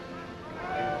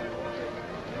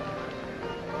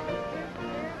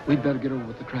 We'd better get over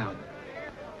with the crowd.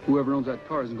 Whoever owns that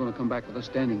car isn't going to come back with us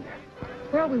standing there.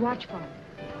 Where'll we watch for them?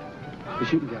 The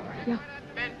shooting gallery. Yeah.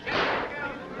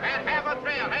 And have a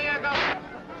thrill. Here you go.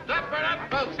 Step it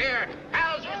up, folks, here.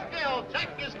 How's your skill?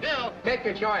 Check your skill. Take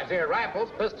your choice here, rifles,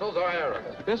 pistols, or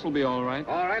arrows. This'll be all right.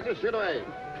 All right, so shoot away.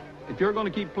 If you're going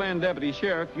to keep playing deputy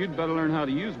sheriff, you'd better learn how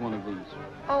to use one of these.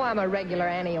 Oh, I'm a regular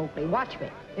Annie Oakley. Watch me.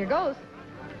 Here goes.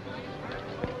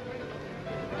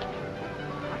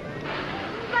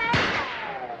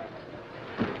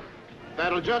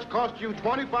 That'll just cost you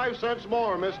 25 cents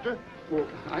more, mister. Well,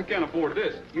 I can't afford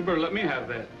this. You better let me have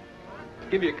that.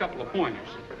 Give you a couple of pointers.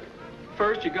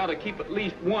 First, you got to keep at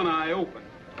least one eye open.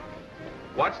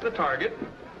 Watch the target.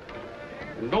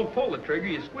 And don't pull the trigger,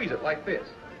 you squeeze it like this.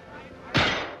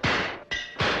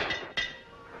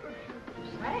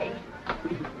 Hey.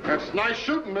 That's nice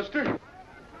shooting, mister.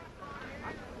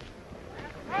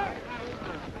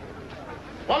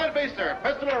 What'll it be, sir?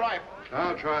 Pistol or rifle?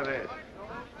 I'll try this.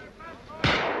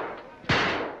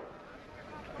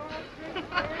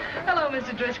 Hello,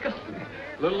 Mr. Driscoll.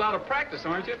 A little out of practice,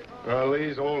 aren't you? Well,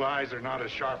 these old eyes are not as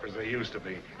sharp as they used to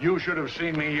be. You should have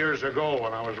seen me years ago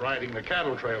when I was riding the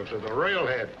cattle trail to the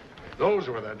railhead. Those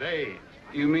were the days.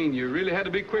 You mean you really had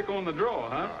to be quick on the draw,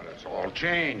 huh? Now, that's all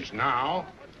changed now.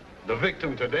 The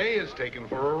victim today is taken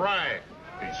for a ride.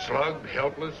 He's slugged,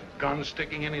 helpless, gun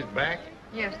sticking in his back.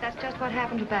 Yes, that's just what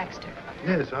happened to Baxter.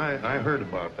 Yes, I heard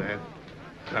about that.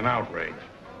 It's an outrage.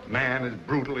 Man is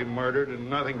brutally murdered and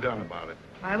nothing done about it.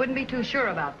 I wouldn't be too sure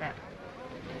about that.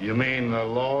 You mean the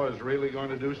law is really going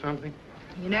to do something?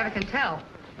 You never can tell.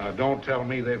 Now, don't tell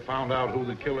me they found out who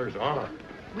the killers are.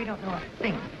 We don't know a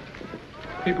thing.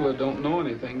 People that don't know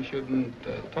anything shouldn't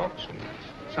talk so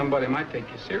much. Somebody might take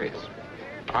you serious.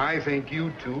 I think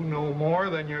you two know more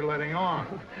than you're letting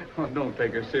on. Oh, don't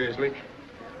take her seriously.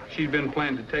 She's been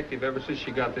playing detective ever since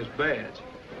she got this badge.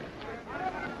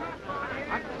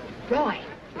 Roy,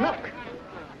 look.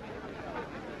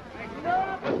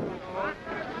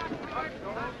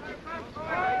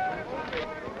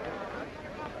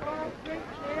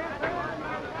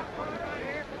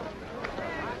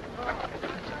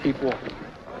 Keep walking.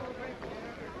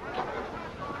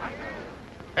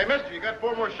 Hey, mister, you got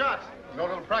 4 more shots. No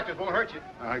little practice won't hurt you.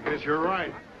 I guess you're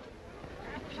right.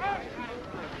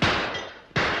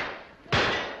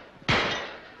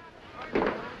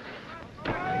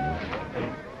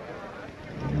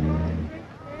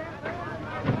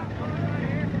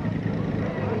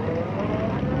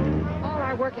 All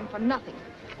our working for nothing.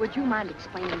 Would you mind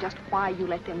explaining just why you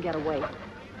let them get away?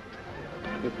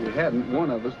 If we hadn't, one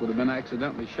of us would have been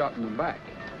accidentally shot in the back.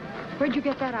 Where'd you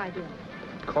get that idea?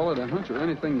 Call it a hunch or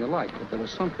anything you like, but there was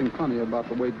something funny about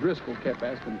the way Driscoll kept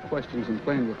asking questions and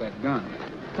playing with that gun.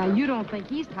 Now, you don't think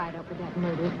he's tied up with that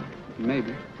murder?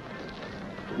 Maybe.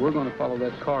 But we're going to follow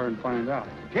that car and find out.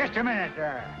 Just a minute,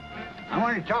 sir. I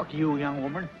want to talk to you, young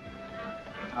woman.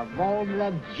 Of all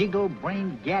the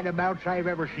jiggle-brained gadabouts I've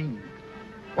ever seen,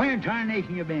 where in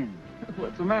tarnation you been?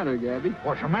 What's the matter, Gabby?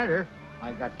 What's the matter?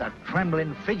 I got the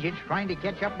trembling fidgets trying to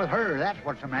catch up with her. That's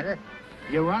what's the matter.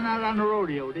 You run out on the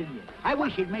rodeo, didn't you? I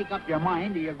wish you'd make up your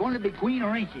mind. Are you going to be queen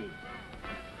or ain't you?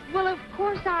 Well, of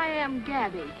course I am,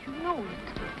 Gabby. You know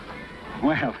it.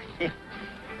 Well,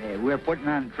 we're putting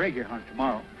on a treasure hunt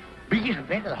tomorrow. Biggest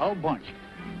event of the whole bunch.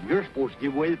 You're supposed to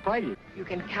give away the prizes. You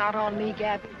can count on me,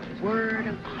 Gabby. Word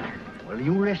of honor. Well,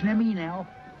 you listen to me now.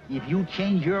 If you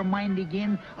change your mind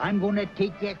again, I'm going to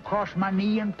take you across my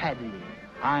knee and paddle you.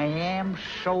 I am,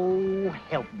 so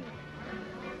help me.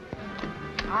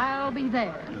 I'll be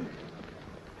there.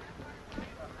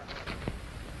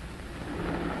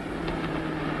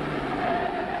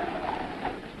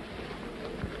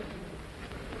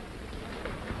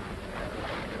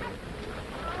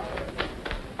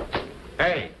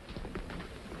 Hey,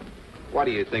 what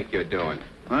do you think you're doing?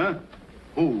 Huh?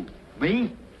 Who?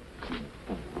 Me?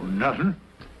 Nothing.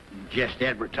 Just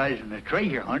advertising the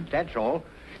treasure hunt, that's all.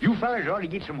 You fellas ought to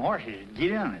get some horses and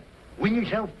get on it. Win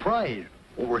yourself a prize.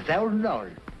 Over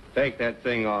 $1,000. Take that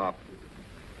thing off.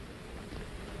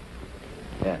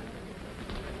 Yeah.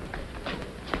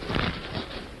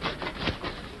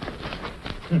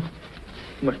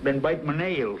 Must have been biting my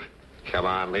nails. Come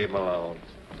on, leave him alone.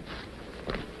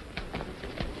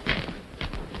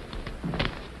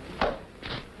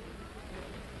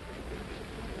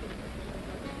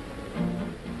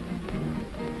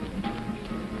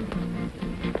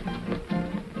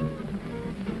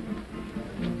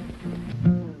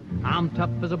 I'm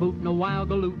tough as a boot and a wild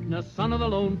galoot and a son of the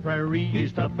lone prairie.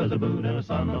 He's tough as a boot and a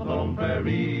son of the lone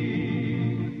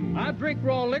prairie. I drink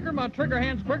raw liquor, my trigger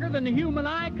hand's quicker than the human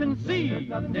eye can see.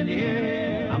 Did you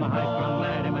hear him? I'm a high-strung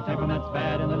lad and my temperament's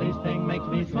bad and the least thing makes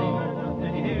me so.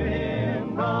 Did you hear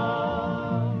him?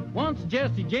 Once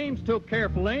Jesse James took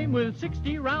careful aim with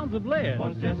 60 rounds of lead.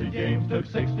 Once Jesse James took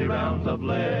 60 rounds of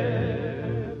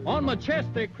lead. On my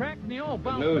chest they cracked and they all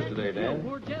bounced. News today, Dan.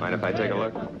 Mind if I take a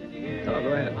look? Oh,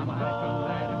 go ahead. I'm a high-strung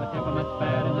lad and my temperament's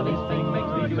bad and the least thing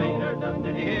makes me so.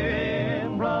 Did you hear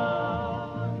him?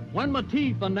 When my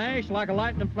teeth are gnash like a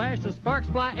lightning flash, the sparks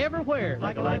fly everywhere.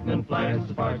 Like a lightning flash,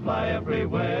 the sparks fly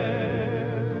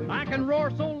everywhere. I can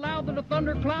roar so loud that a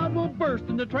thundercloud will burst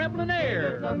in the trembling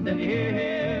air. Did you hear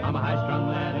him? I'm a high-strung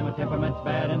lad and my temperament's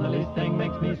bad and the least thing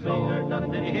makes me so.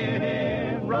 Did you hear him?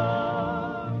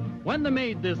 When they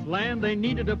made this land, they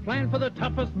needed a plan for the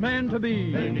toughest man to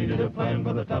be. They needed a plan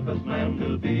for the toughest man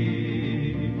to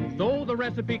be. So the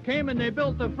recipe came and they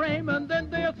built the frame and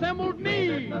then they assembled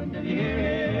me. Did you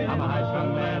hear him? I'm a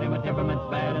high-strung lad and my temperament's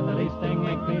bad and the least thing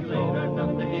makes me so.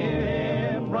 Did you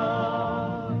hear him?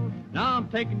 Now I'm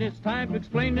taking this time to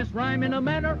explain this rhyme in a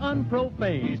manner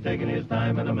unprofane. He's taking his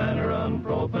time in a manner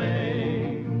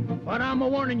unprofane. But I'm a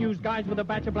warning you guys with a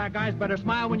batch of black eyes, better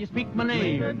smile when you speak my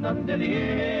name. Did you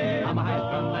hear him? I'm a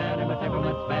high-strung lad and my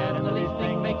temperament's bad and the least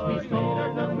thing makes me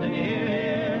so. Did you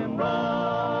hear him?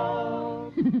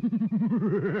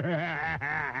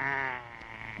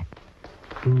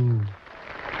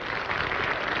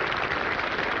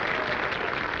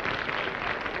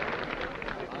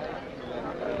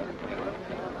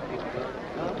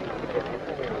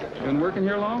 Been working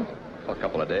here long? A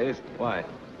couple of days. Why?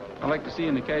 I'd like to see you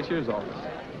in the cashier's office.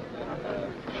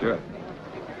 Sure.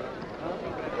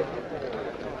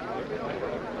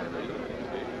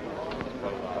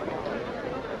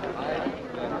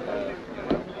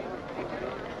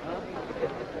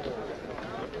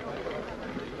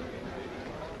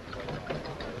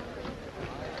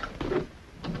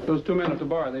 Those two men at the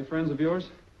bar, are they friends of yours?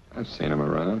 I've seen them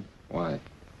around. Why? I'd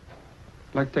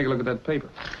like to take a look at that paper.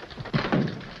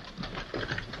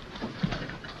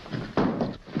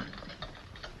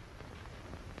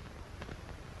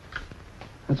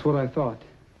 That's what I thought.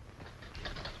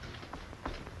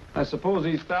 I suppose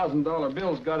these $1,000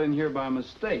 bills got in here by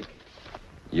mistake.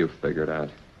 You figured out.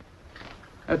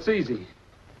 That's easy.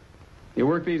 You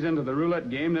work these into the roulette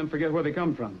game, then forget where they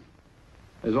come from.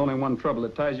 There's only one trouble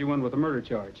that ties you in with a murder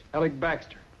charge. Alec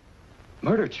Baxter.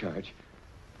 Murder charge?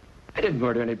 I didn't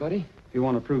murder anybody. If you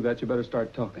want to prove that, you better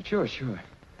start talking. Sure, sure.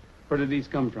 Where did these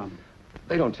come from?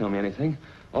 They don't tell me anything.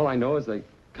 All I know is they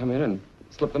come in and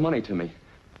slip the money to me.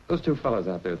 Those two fellas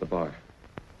out there at the bar.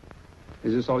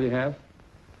 Is this all you have?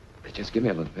 They just give me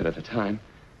a little bit at a time.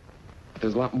 But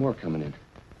there's a lot more coming in.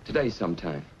 Today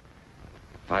sometime.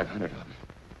 500 of them.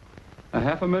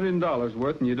 $500,000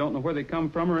 worth, and you don't know where they come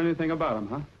from or anything about them,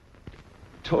 huh?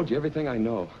 Told you everything I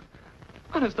know.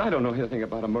 Honest, I don't know anything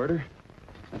about a murder.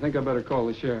 I think I better call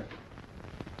the sheriff.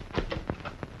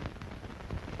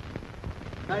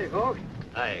 Howdy, folks.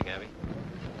 Hi, Gabby.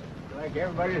 Like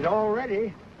everybody's all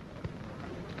ready.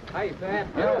 Hi, Pat.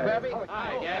 Hello, Pappy.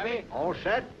 Hi, Gabby. All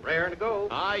set? Raring to go.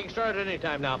 You can start at any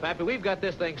time now, Pappy. We've got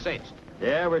this thing cinched.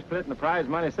 Yeah, we're splitting the prize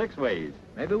money 6 ways.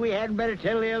 Maybe we hadn't better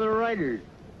tell the other riders.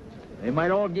 They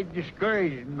might all get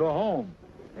discouraged and go home.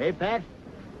 Hey, Pat?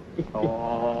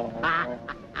 Oh.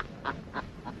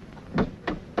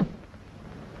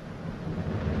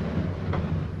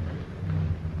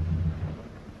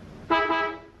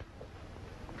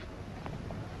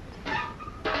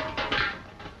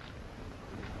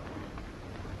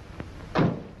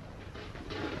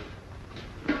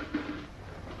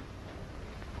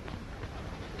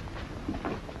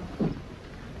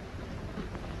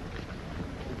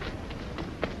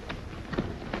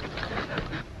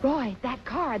 Roy, that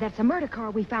car, that's a murder car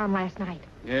we found last night.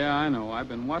 Yeah, I know. I've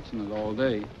been watching it all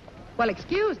day. Well,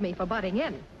 excuse me for butting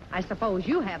in. I suppose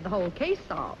you have the whole case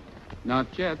solved.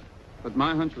 Not yet, but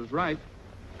my hunch was right.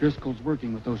 Driscoll's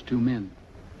working with those two men.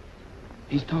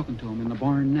 He's talking to them in the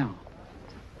barn now.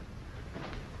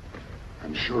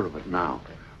 I'm sure of it now.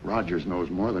 Rogers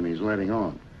knows more than he's letting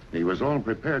on. He was all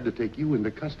prepared to take you into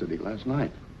custody last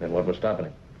night. Then what was stopping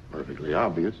him? Perfectly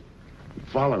obvious.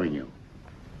 Following you.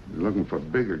 He's looking for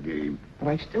bigger game. But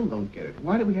I still don't get it.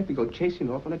 Why do we have to go chasing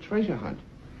off on a treasure hunt?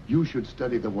 You should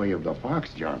study the way of the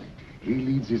fox, Johnny. He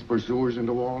leads his pursuers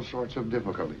into all sorts of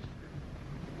difficulties.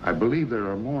 I believe there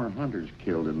are more hunters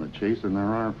killed in the chase than there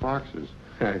are foxes.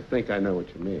 I think I know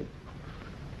what you mean.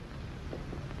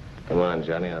 Come on,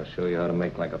 Johnny. I'll show you how to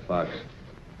make like a fox.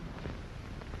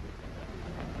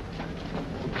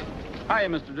 Hiya,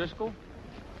 Mr. Driscoll.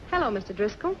 Hello, Mr.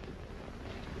 Driscoll.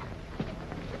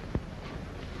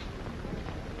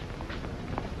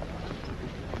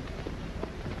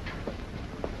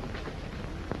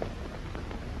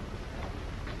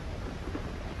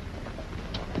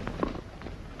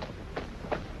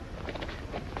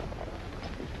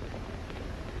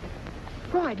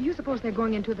 Roy, do you suppose they're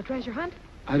going into the treasure hunt?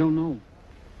 I don't know.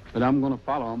 But I'm going to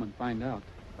follow them and find out.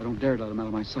 I don't dare let them out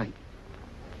of my sight.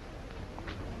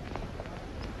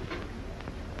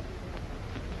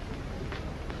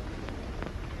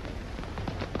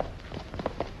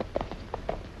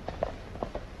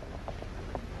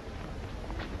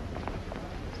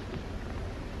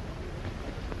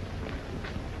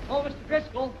 Oh, Mr.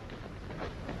 Driscoll.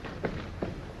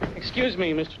 Excuse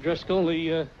me, Mr. Driscoll.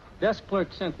 The desk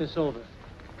clerk sent this over.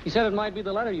 He said it might be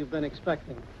the letter you've been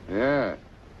expecting. Yeah.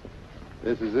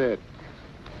 This is it.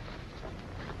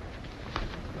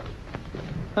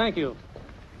 Thank you.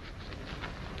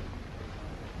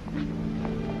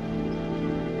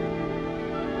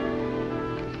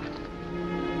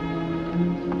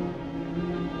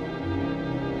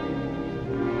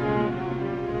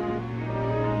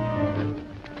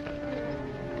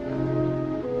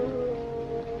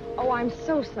 Oh, I'm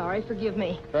so sorry. Forgive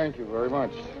me. Thank you very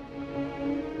much.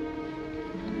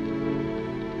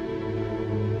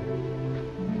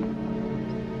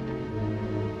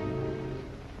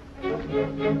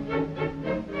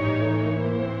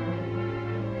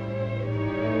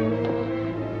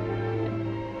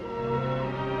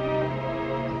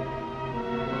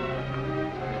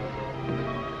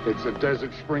 It's a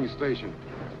Desert Spring station.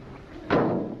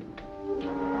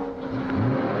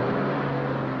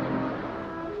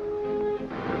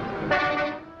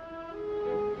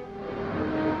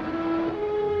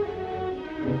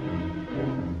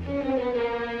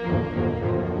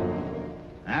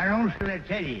 Now, don't let I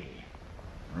tell you.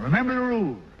 Remember the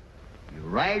rules. You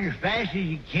ride as fast as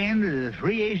you can to the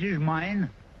Three Aces mine,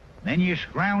 then you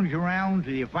scrounge around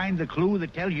till you find the clue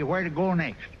that tells you where to go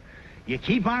next. You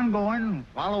keep on going,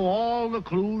 follow all the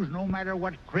clues, no matter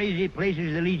what crazy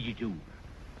places they lead you to.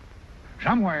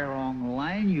 Somewhere along the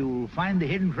line, you'll find the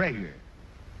hidden treasure.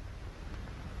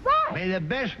 Roy! May the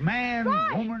best man,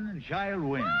 woman, and child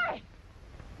win. Roy!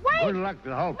 Wait! Good luck to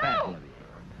the whole pack of you.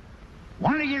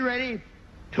 1 to get ready,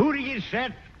 2 to get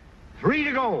set, 3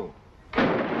 to go.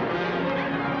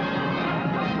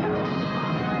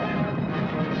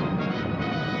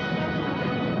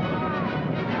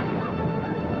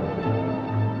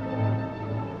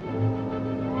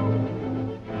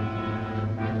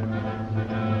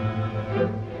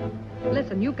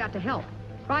 Listen, you've got to help.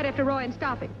 Ride after Roy and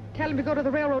stop him. Tell him to go to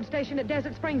the railroad station at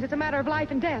Desert Springs. It's a matter of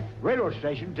life and death. Railroad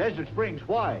station, Desert Springs,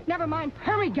 why? Never mind.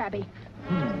 Hurry, Gabby.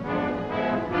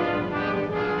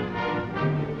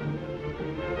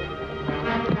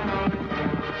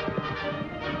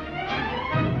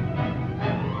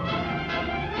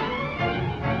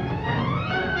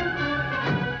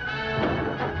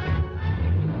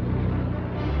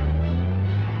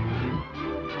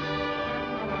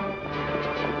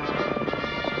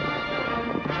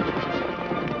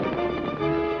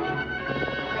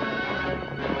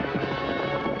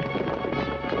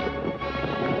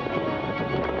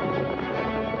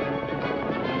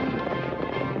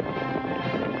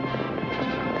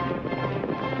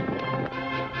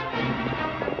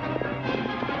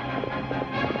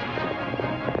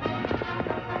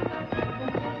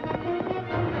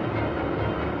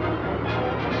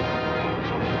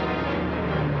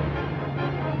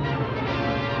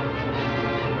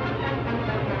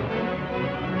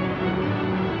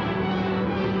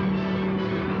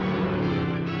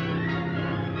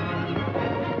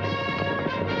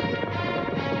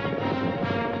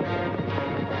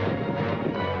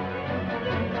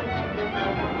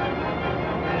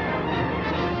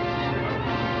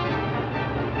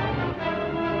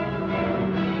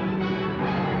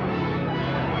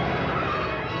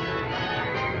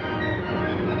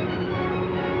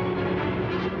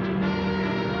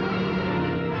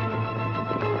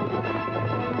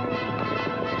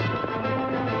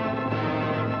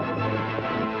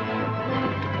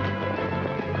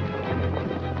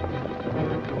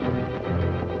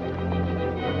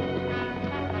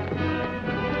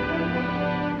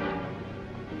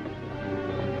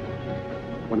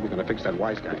 When are we going to fix that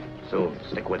wise guy? So,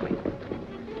 stick with me.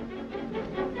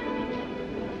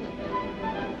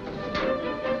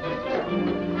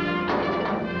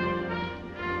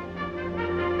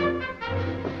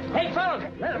 Hey, fellas,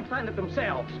 let them find it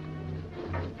themselves.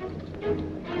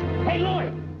 Hey,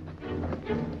 Lloyd.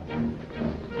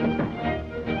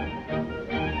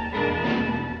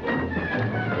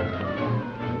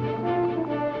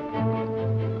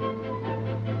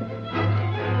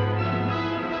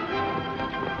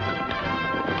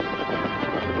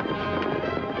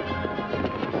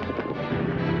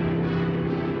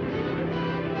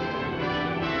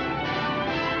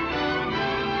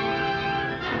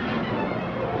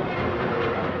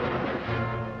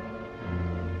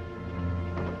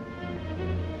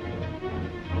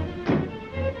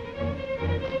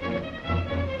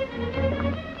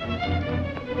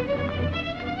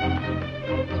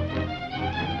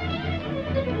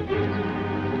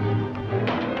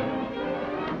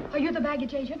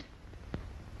 baggage agent?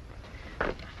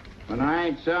 When I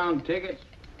ain't selling tickets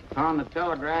on the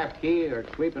telegraph key or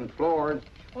sweeping floors.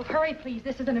 Well, hurry, please.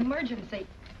 This is an emergency.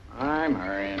 I'm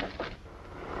hurrying.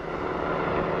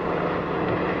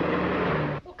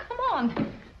 Well, come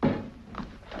on.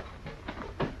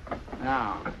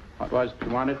 Now, what was it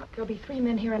you wanted? There'll be 3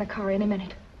 men here in a car any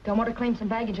minute. They'll want to claim some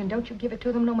baggage, and don't you give it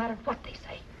to them no matter what they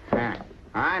say.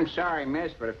 I'm sorry,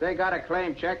 miss, but if they got a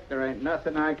claim check, there ain't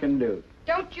nothing I can do.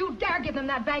 Don't you dare give them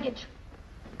that baggage.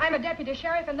 I'm a deputy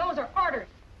sheriff, and those are orders.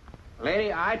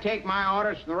 Lady, I take my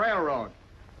orders from the railroad.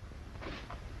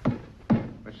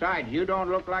 Besides, you don't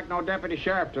look like no deputy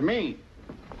sheriff to me.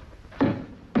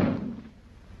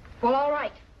 Well, all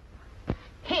right.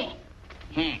 Heh.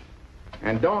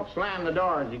 And don't slam the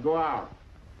door as you go out.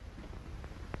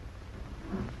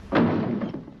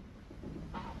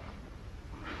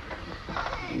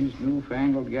 These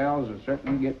newfangled gals are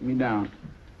certainly getting me down.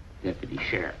 Deputy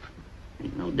sheriff.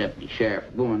 Ain't no deputy sheriff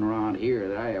going around here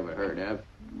that I ever heard of.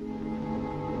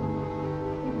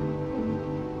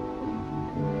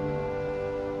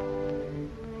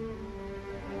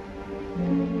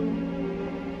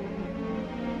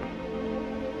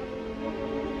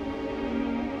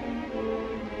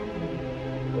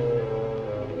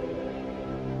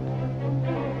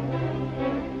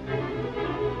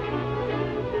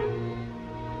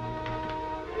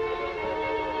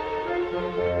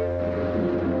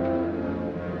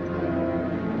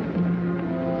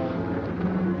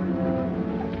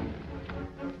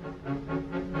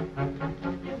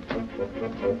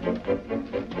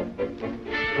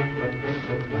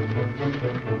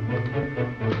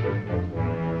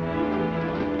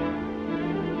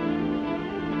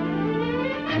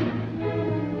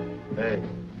 Hey.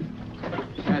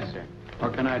 Yes, sir.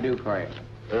 What can I do for you?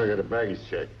 I got a baggage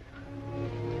check.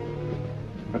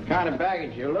 What kind of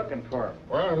baggage you looking for?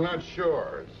 Well, I'm not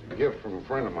sure. It's a gift from a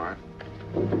friend of mine.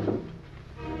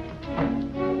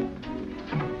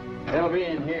 They'll be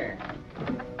in here.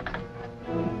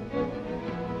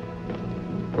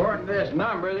 According to this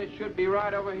number, it should be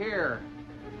right over here.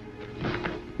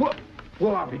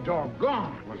 Well, I'll be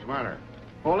doggone. What's the matter?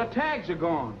 All the tags are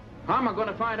gone. How am I going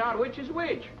to find out which is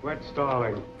which? Quit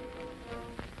stalling.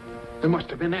 There must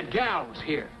have been that gal was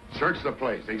here. Search the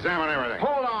place. Examine everything.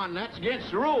 Hold on. That's against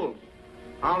the rules.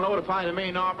 I'll notify the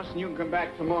main office, and you can come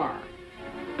back tomorrow.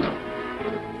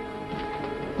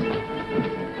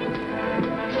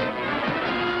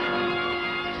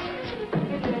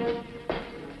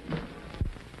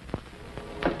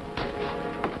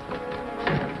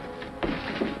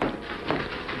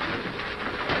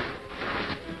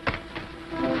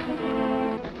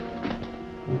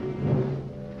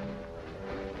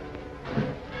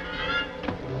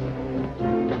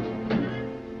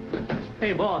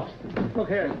 Hey, boss. Look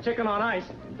here, chicken on ice.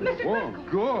 Mr. Whoa,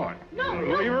 good. No,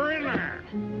 Leave her in there.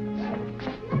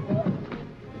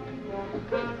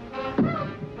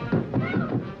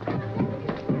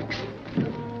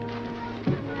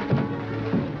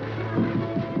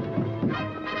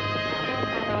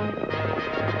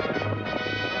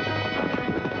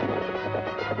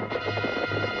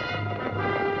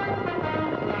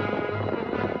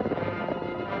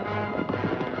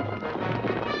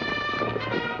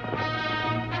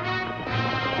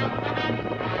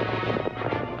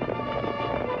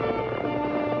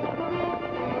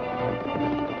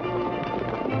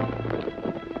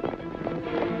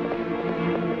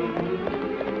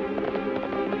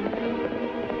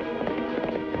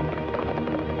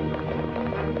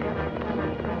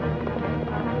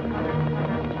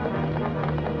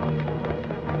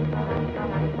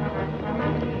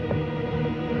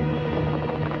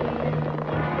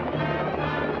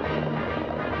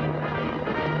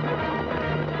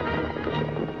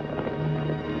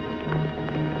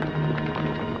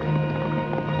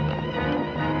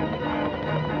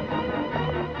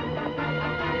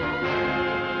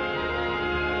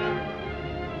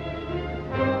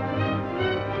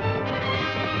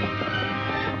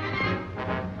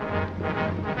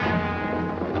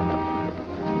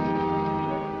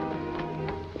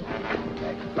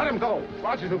 Let him go.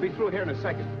 Rogers will be through here in a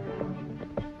second.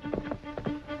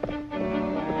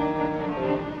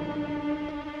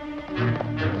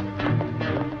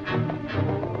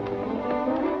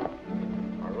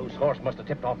 Our loose horse must have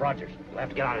tipped off Rogers. We'll have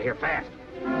to get out of here fast.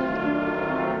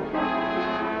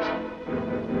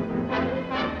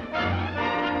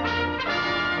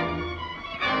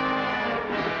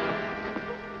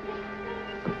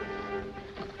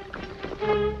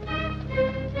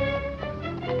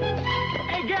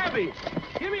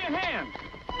 Give me a hand.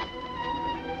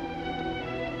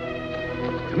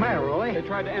 What's the matter, Roy? They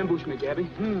tried to ambush me, Gabby.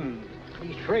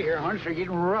 These treasure hunts are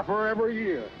getting rougher every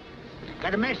year.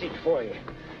 Got a message for you.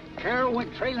 Carol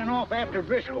went trailing off after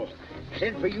Driscoll.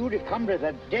 Said for you to come to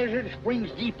the Desert Springs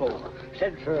Depot.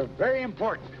 Said it's very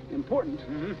important. Important?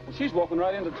 Mm-hmm. Well, she's walking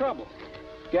right into trouble.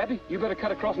 Gabby, you better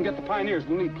cut across and get the Pioneers.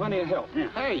 We'll need plenty of help. Yeah.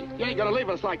 Hey, you ain't gonna leave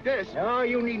us like this. No,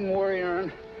 you needn't worry,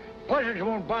 Aaron. Buzzards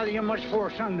won't bother you much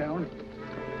before sundown.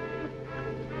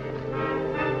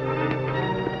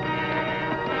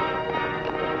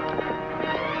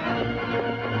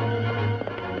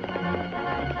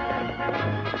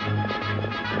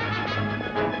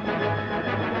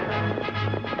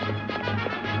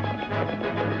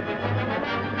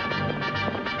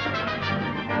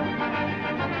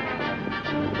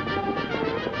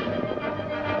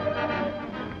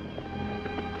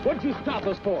 What'd you stop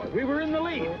us for? We were in the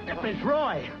lead. It's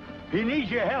Roy. He needs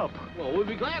your help. Well, we'll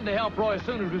be glad to help Roy as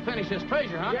soon as we finish this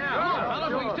treasure hunt. Yeah, Come on, sure,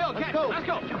 fellas, we can still Let's catch go. him. Let's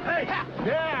go. Hey,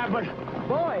 yeah, but,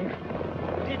 boy,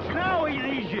 it's now he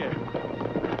needs you.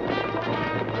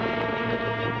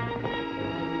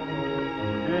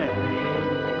 Yeah.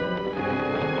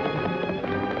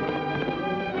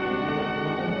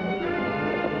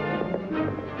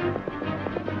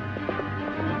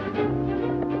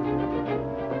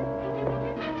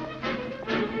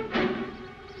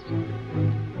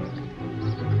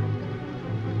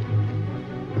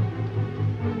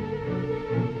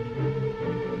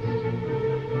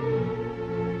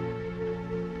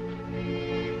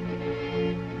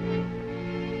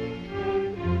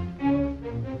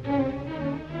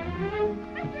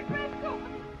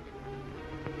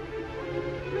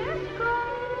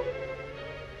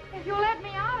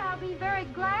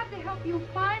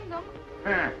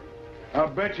 I'll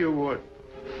bet you would.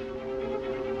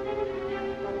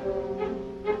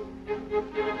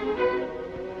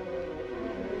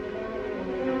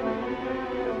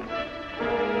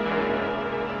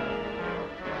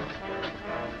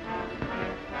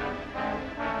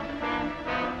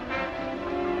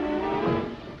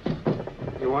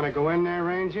 You want to go in there,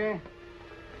 Ranger?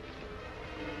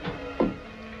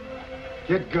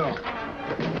 Get go.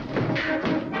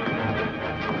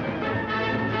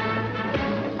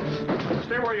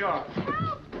 Stay where you are.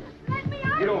 Help! Let me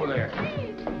out! Get over there.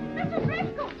 Please! Mr.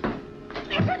 Driscoll!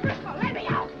 Mr. Driscoll, let me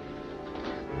out!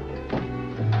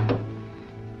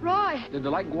 Roy, Did the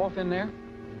light go off in there?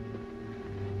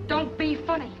 don't be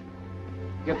funny.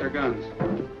 Get their guns.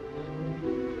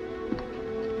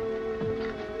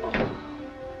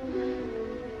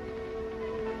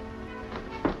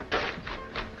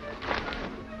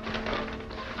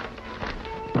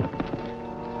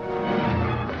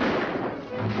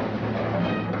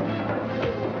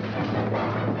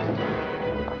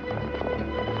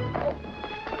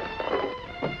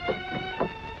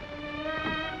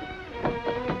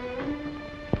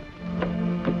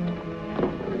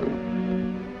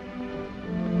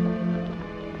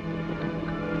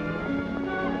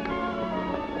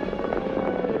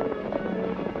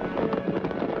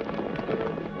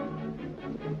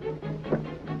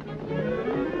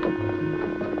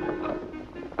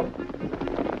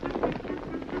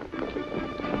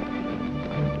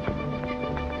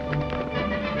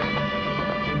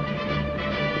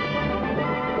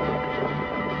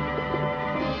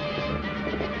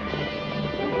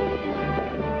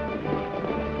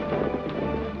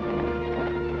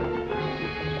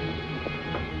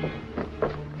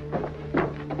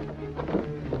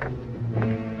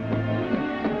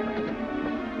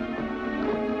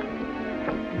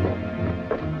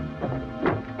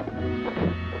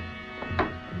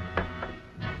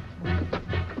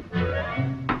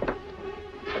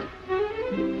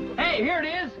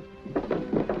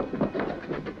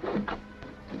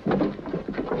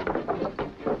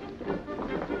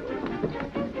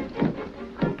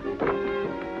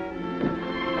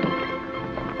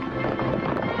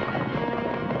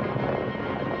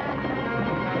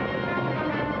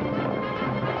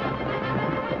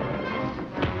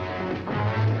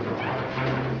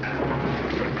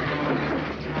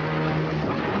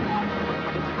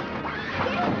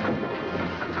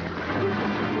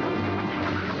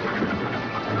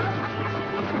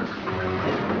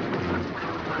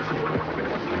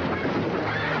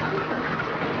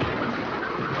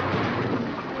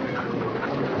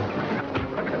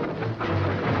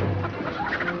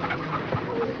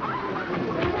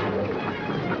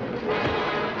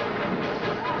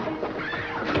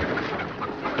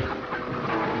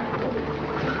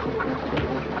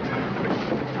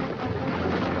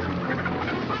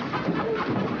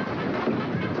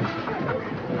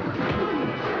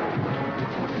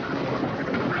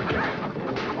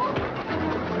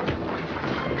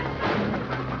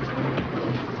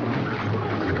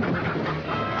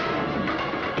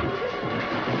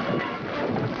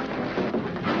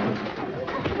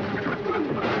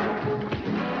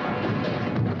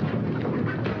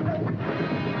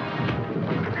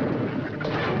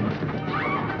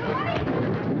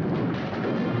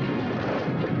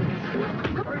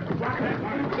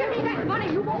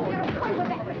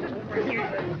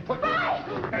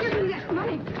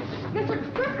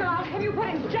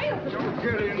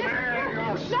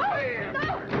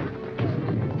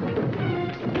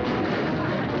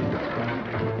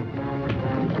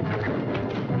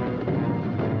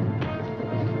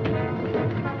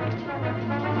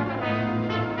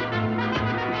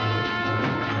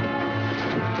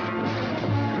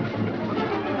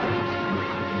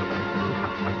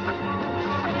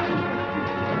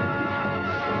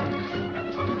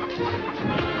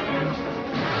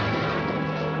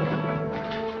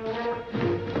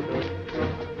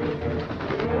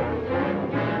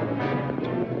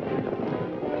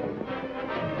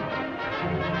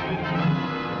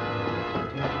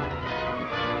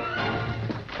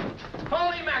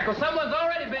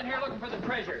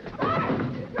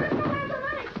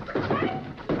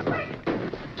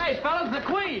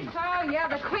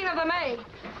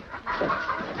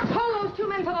 Hold those two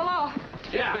men for the law.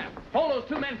 Yeah, ma'am. Hold those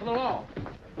two men for the law.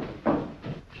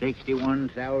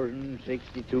 61,000,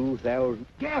 62,000.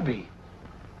 Gabby,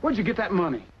 where'd you get that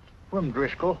money? From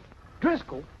Driscoll.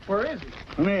 Driscoll? Where is he?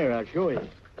 Come here, I'll show you.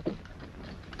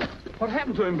 What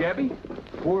happened to him, Gabby?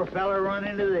 Poor fella run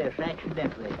into this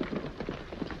accidentally.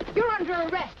 You're under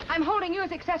arrest. I'm holding you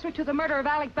as accessory to the murder of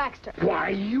Alec Baxter. Why,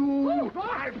 you...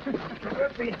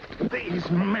 These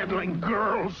meddling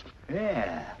girls.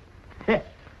 Yeah.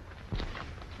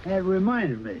 That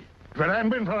reminds me. If it hadn't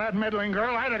been for that meddling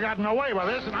girl, I'd have gotten away with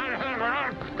this, and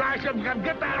I should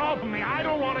get that off of me. I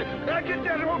don't want to... Get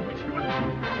that off.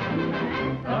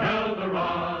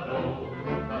 Heldorado,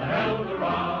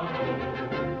 Heldorado,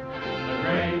 the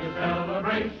greatest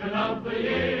celebration of the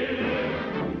year.